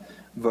night,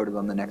 voted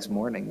on the next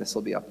morning. This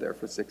will be up there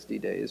for 60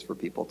 days for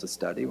people to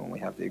study when we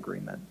have the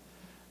agreement.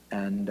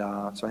 And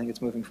so I think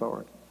it's moving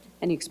forward.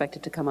 And you expect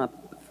it to come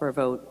up for a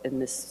vote in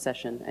this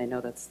session? I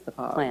know that's the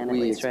plan, at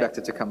we least, expect right?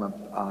 it to come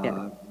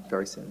up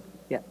very soon.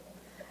 Yeah.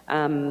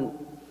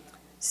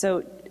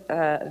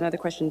 Another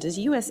question, does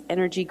U.S.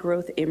 energy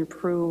growth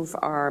improve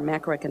our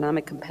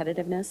macroeconomic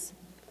competitiveness?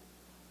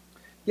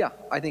 Yeah,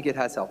 I think it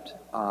has helped.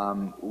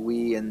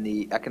 We, in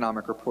the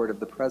economic report of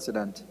the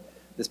President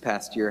this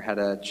past year, had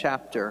a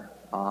chapter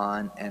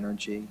on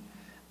energy,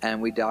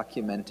 and we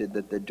documented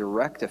that the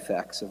direct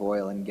effects of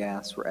oil and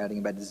gas were adding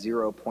about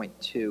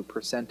 0.2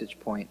 percentage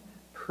point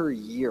per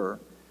year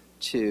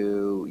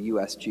to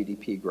U.S.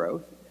 GDP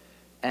growth.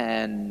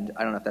 And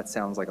I don't know if that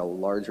sounds like a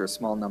large or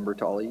small number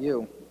to all of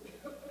you.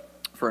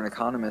 For an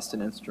economist,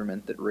 an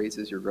instrument that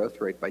raises your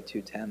growth rate by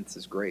 0.2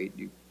 is great.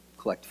 You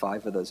collect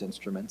 5 of those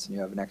instruments and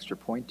you have an extra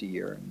point a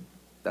year, and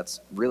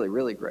that's really,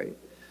 really great.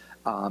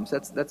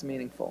 So that's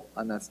meaningful,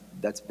 and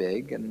that's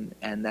big, and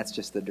that's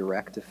just the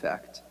direct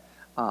effect.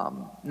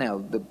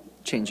 Now, the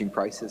changing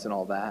prices and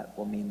all that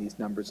will mean these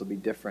numbers will be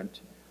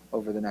different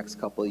over the next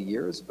couple of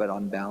years, but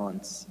on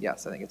balance,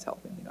 yes, I think it's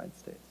helping the United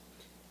States.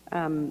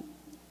 And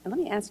let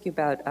me ask you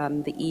about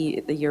the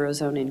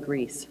Eurozone in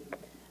Greece.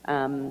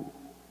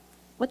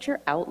 What's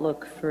your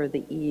outlook for the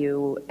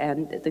EU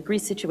and the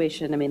Greece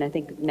situation? I mean, I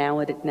think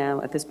now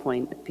at this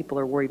point, people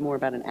are worried more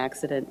about an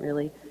accident,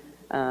 really,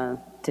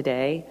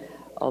 today.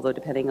 Although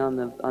depending on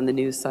the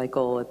news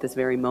cycle at this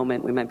very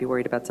moment, we might be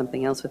worried about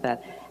something else with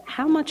that.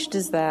 How much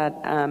does that?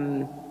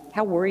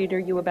 How worried are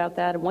you about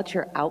that? And what's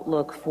your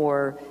outlook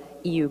for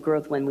EU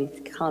growth when we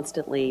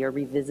constantly are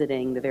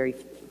revisiting the very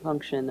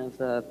function of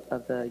the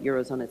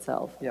Eurozone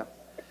itself? Yeah.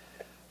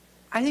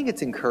 I think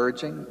it's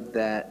encouraging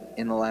that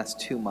in the last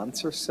 2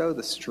 months or so,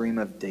 the stream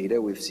of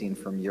data we've seen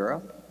from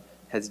Europe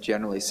has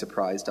generally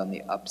surprised on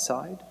the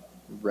upside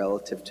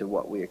relative to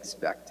what we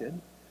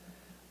expected.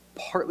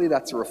 Partly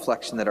that's a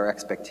reflection that our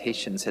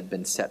expectations had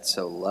been set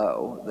so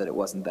low that it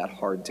wasn't that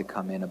hard to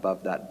come in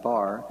above that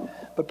bar.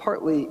 But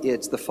partly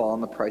it's the fall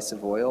in the price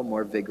of oil,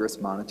 more vigorous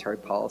monetary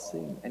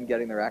policy, and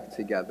getting their act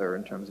together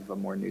in terms of a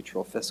more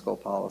neutral fiscal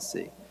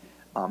policy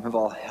have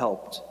all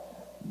helped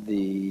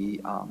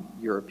the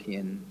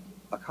European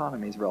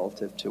economies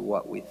relative to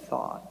what we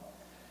thought.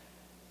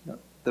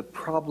 The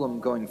problem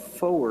going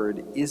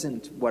forward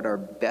isn't what our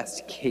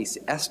best case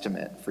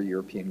estimate for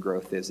European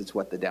growth is, it's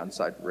what the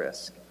downside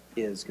risk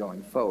is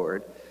going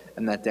forward.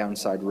 And that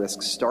downside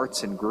risk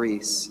starts in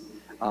Greece,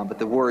 but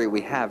the worry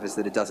we have is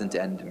that it doesn't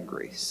end in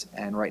Greece.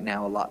 And right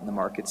now, a lot in the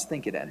markets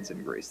think it ends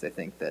in Greece. They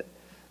think that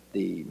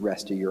the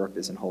rest of Europe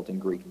isn't holding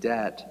Greek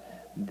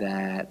debt,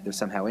 that they're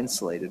somehow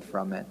insulated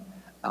from it.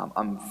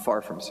 I'm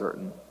far from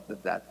certain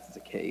that that's the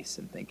case,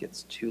 and think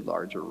it's too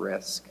large a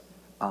risk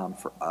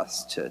for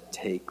us to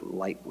take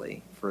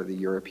lightly for the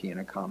European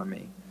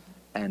economy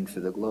and for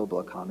the global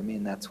economy.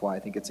 And that's why I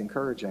think it's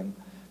encouraging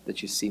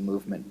that you see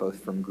movement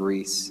both from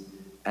Greece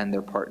and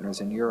their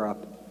partners in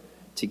Europe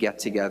to get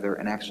together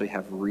and actually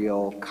have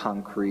real,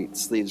 concrete,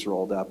 sleeves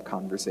rolled up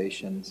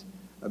conversations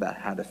about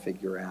how to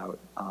figure out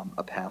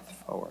a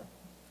path forward.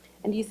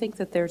 And do you think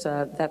that there's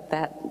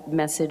that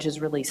message is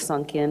really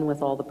sunk in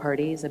with all the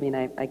parties? I mean,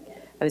 I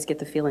always get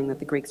the feeling that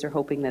the Greeks are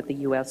hoping that the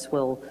U.S.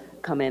 will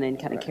come in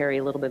and kind of carry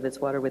a little bit of its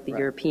water with the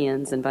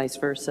Europeans, and vice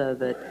versa,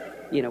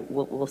 that, you know,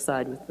 we'll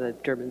side with the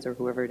Germans or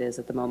whoever it is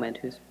at the moment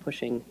who's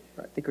pushing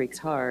the Greeks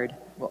hard.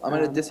 Well, I'm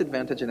at a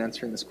disadvantage in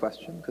answering this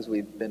question because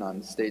we've been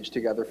on stage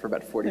together for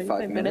about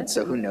 45 minutes,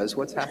 so who knows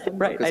what's happened?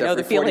 Right, I know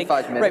the feeling.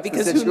 45 minutes, right,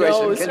 because the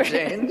situation who knows? can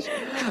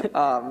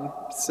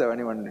change. So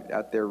anyone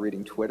out there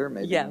reading Twitter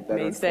may be better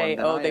may say,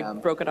 informed than I am.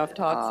 They've broken off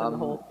talks and the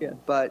whole,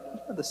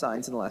 But the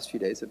signs in the last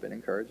few days have been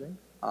encouraging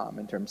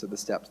in terms of the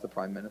steps the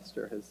Prime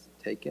Minister has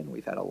taken.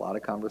 We've had a lot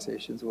of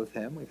conversations with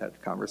him. We've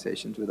had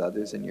conversations with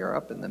others in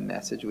Europe, and the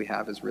message we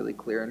have is really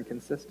clear and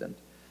consistent.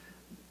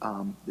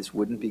 This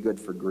wouldn't be good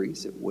for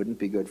Greece. It wouldn't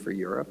be good for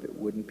Europe. It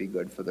wouldn't be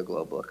good for the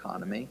global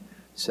economy.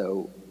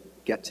 So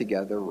get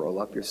together,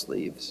 roll up your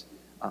sleeves,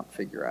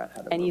 figure out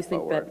how to And move you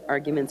think forward. that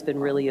argument's been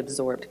really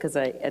absorbed? Because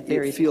at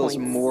various it feels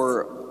points...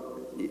 more,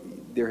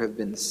 there have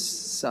been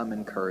some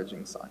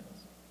encouraging signs.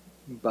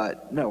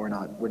 But no, we're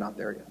not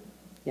there yet.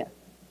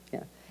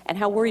 Yeah. And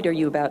how worried are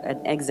you about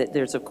an exit?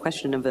 There's a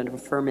question of an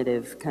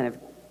affirmative kind of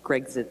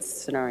Grexit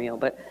scenario,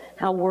 but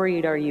how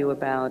worried are you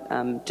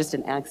about just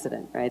an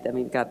accident, right? I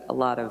mean, we've got a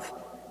lot of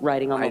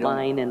riding on the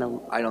line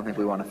and I don't think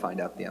we want to find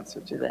out the answer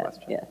to your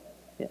question.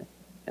 Yeah,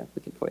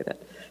 we can avoid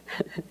that.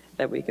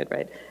 That would be good,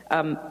 right? Okay,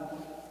 I'm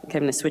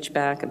going to switch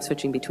back. I'm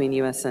switching between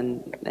U.S.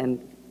 and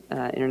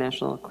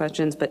international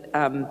questions, but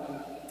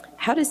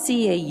how does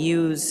CEA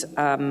use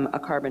a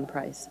carbon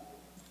price?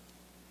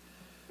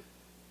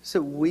 So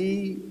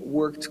we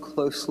worked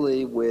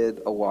closely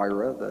with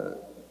OIRA, the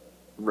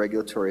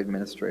regulatory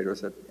administrators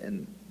that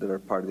are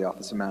part of the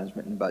Office of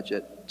Management and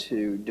Budget,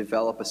 to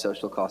develop a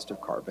social cost of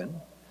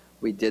carbon.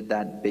 We did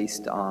that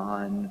based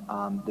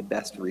on the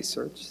best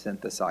research,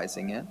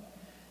 synthesizing it.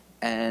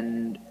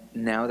 And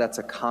now that's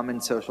a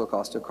common social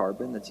cost of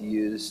carbon that's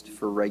used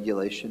for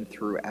regulation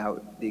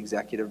throughout the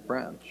executive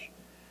branch.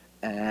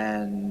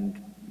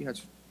 And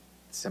it's a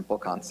simple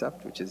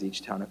concept, which is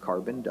each ton of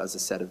carbon does a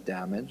set of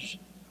damage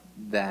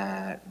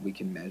that we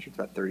can measure. It's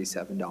about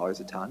 $37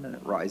 a ton, and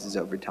it rises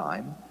over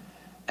time.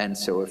 And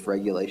so if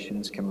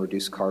regulations can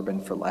reduce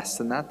carbon for less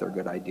than that, they're a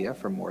good idea.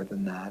 For more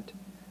than that,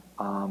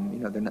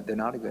 they're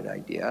not a good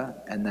idea.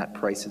 And that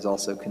price is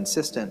also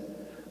consistent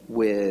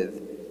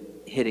with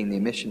hitting the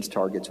emissions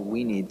targets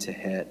we need to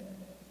hit,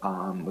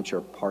 which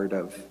are part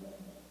of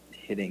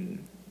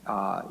hitting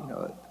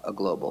a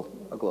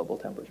global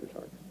temperature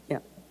target. Yeah,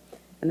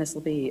 and this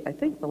will be, I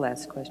think, the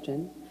last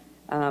question,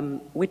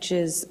 which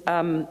is,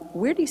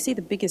 where do you see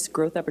the biggest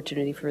growth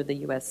opportunity for the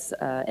U.S.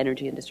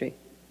 Energy industry?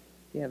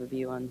 Do you have a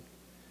view on?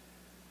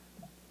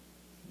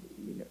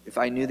 If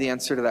I knew the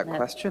answer to that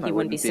question, I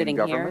wouldn't be in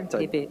government.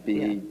 I'd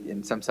be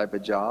in some type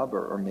of job,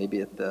 or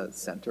maybe at the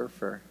Center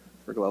for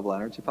Global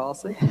Energy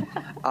Policy.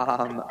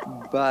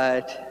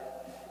 But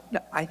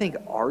no, I think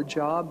our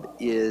job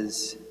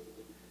is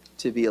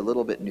to be a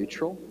little bit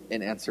neutral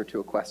in answer to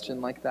a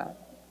question like that.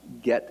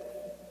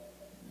 Get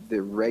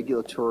the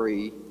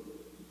regulatory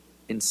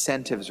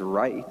incentives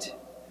right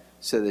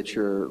so that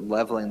you're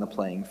leveling the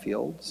playing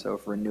field. So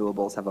if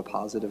renewables have a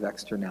positive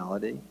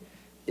externality,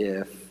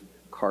 if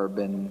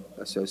carbon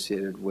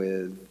associated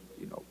with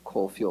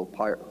coal-fueled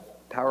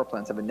power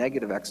plants have a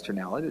negative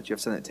externality, that you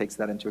have something that takes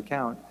that into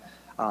account,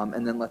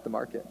 and then let the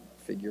market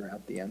figure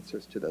out the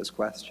answers to those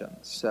questions.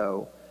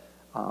 So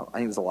I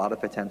think there's a lot of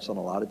potential in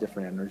a lot of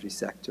different energy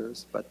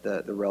sectors, but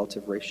the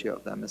relative ratio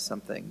of them is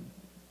something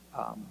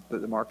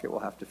that the market will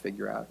have to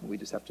figure out, and we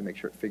just have to make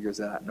sure it figures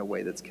it out in a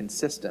way that's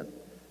consistent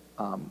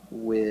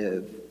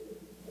with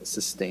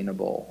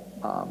sustainable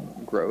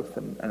growth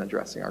and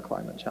addressing our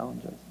climate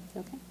challenges.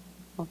 Okay.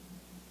 Well,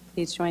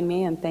 please join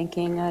me in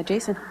thanking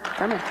Jason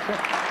Furman.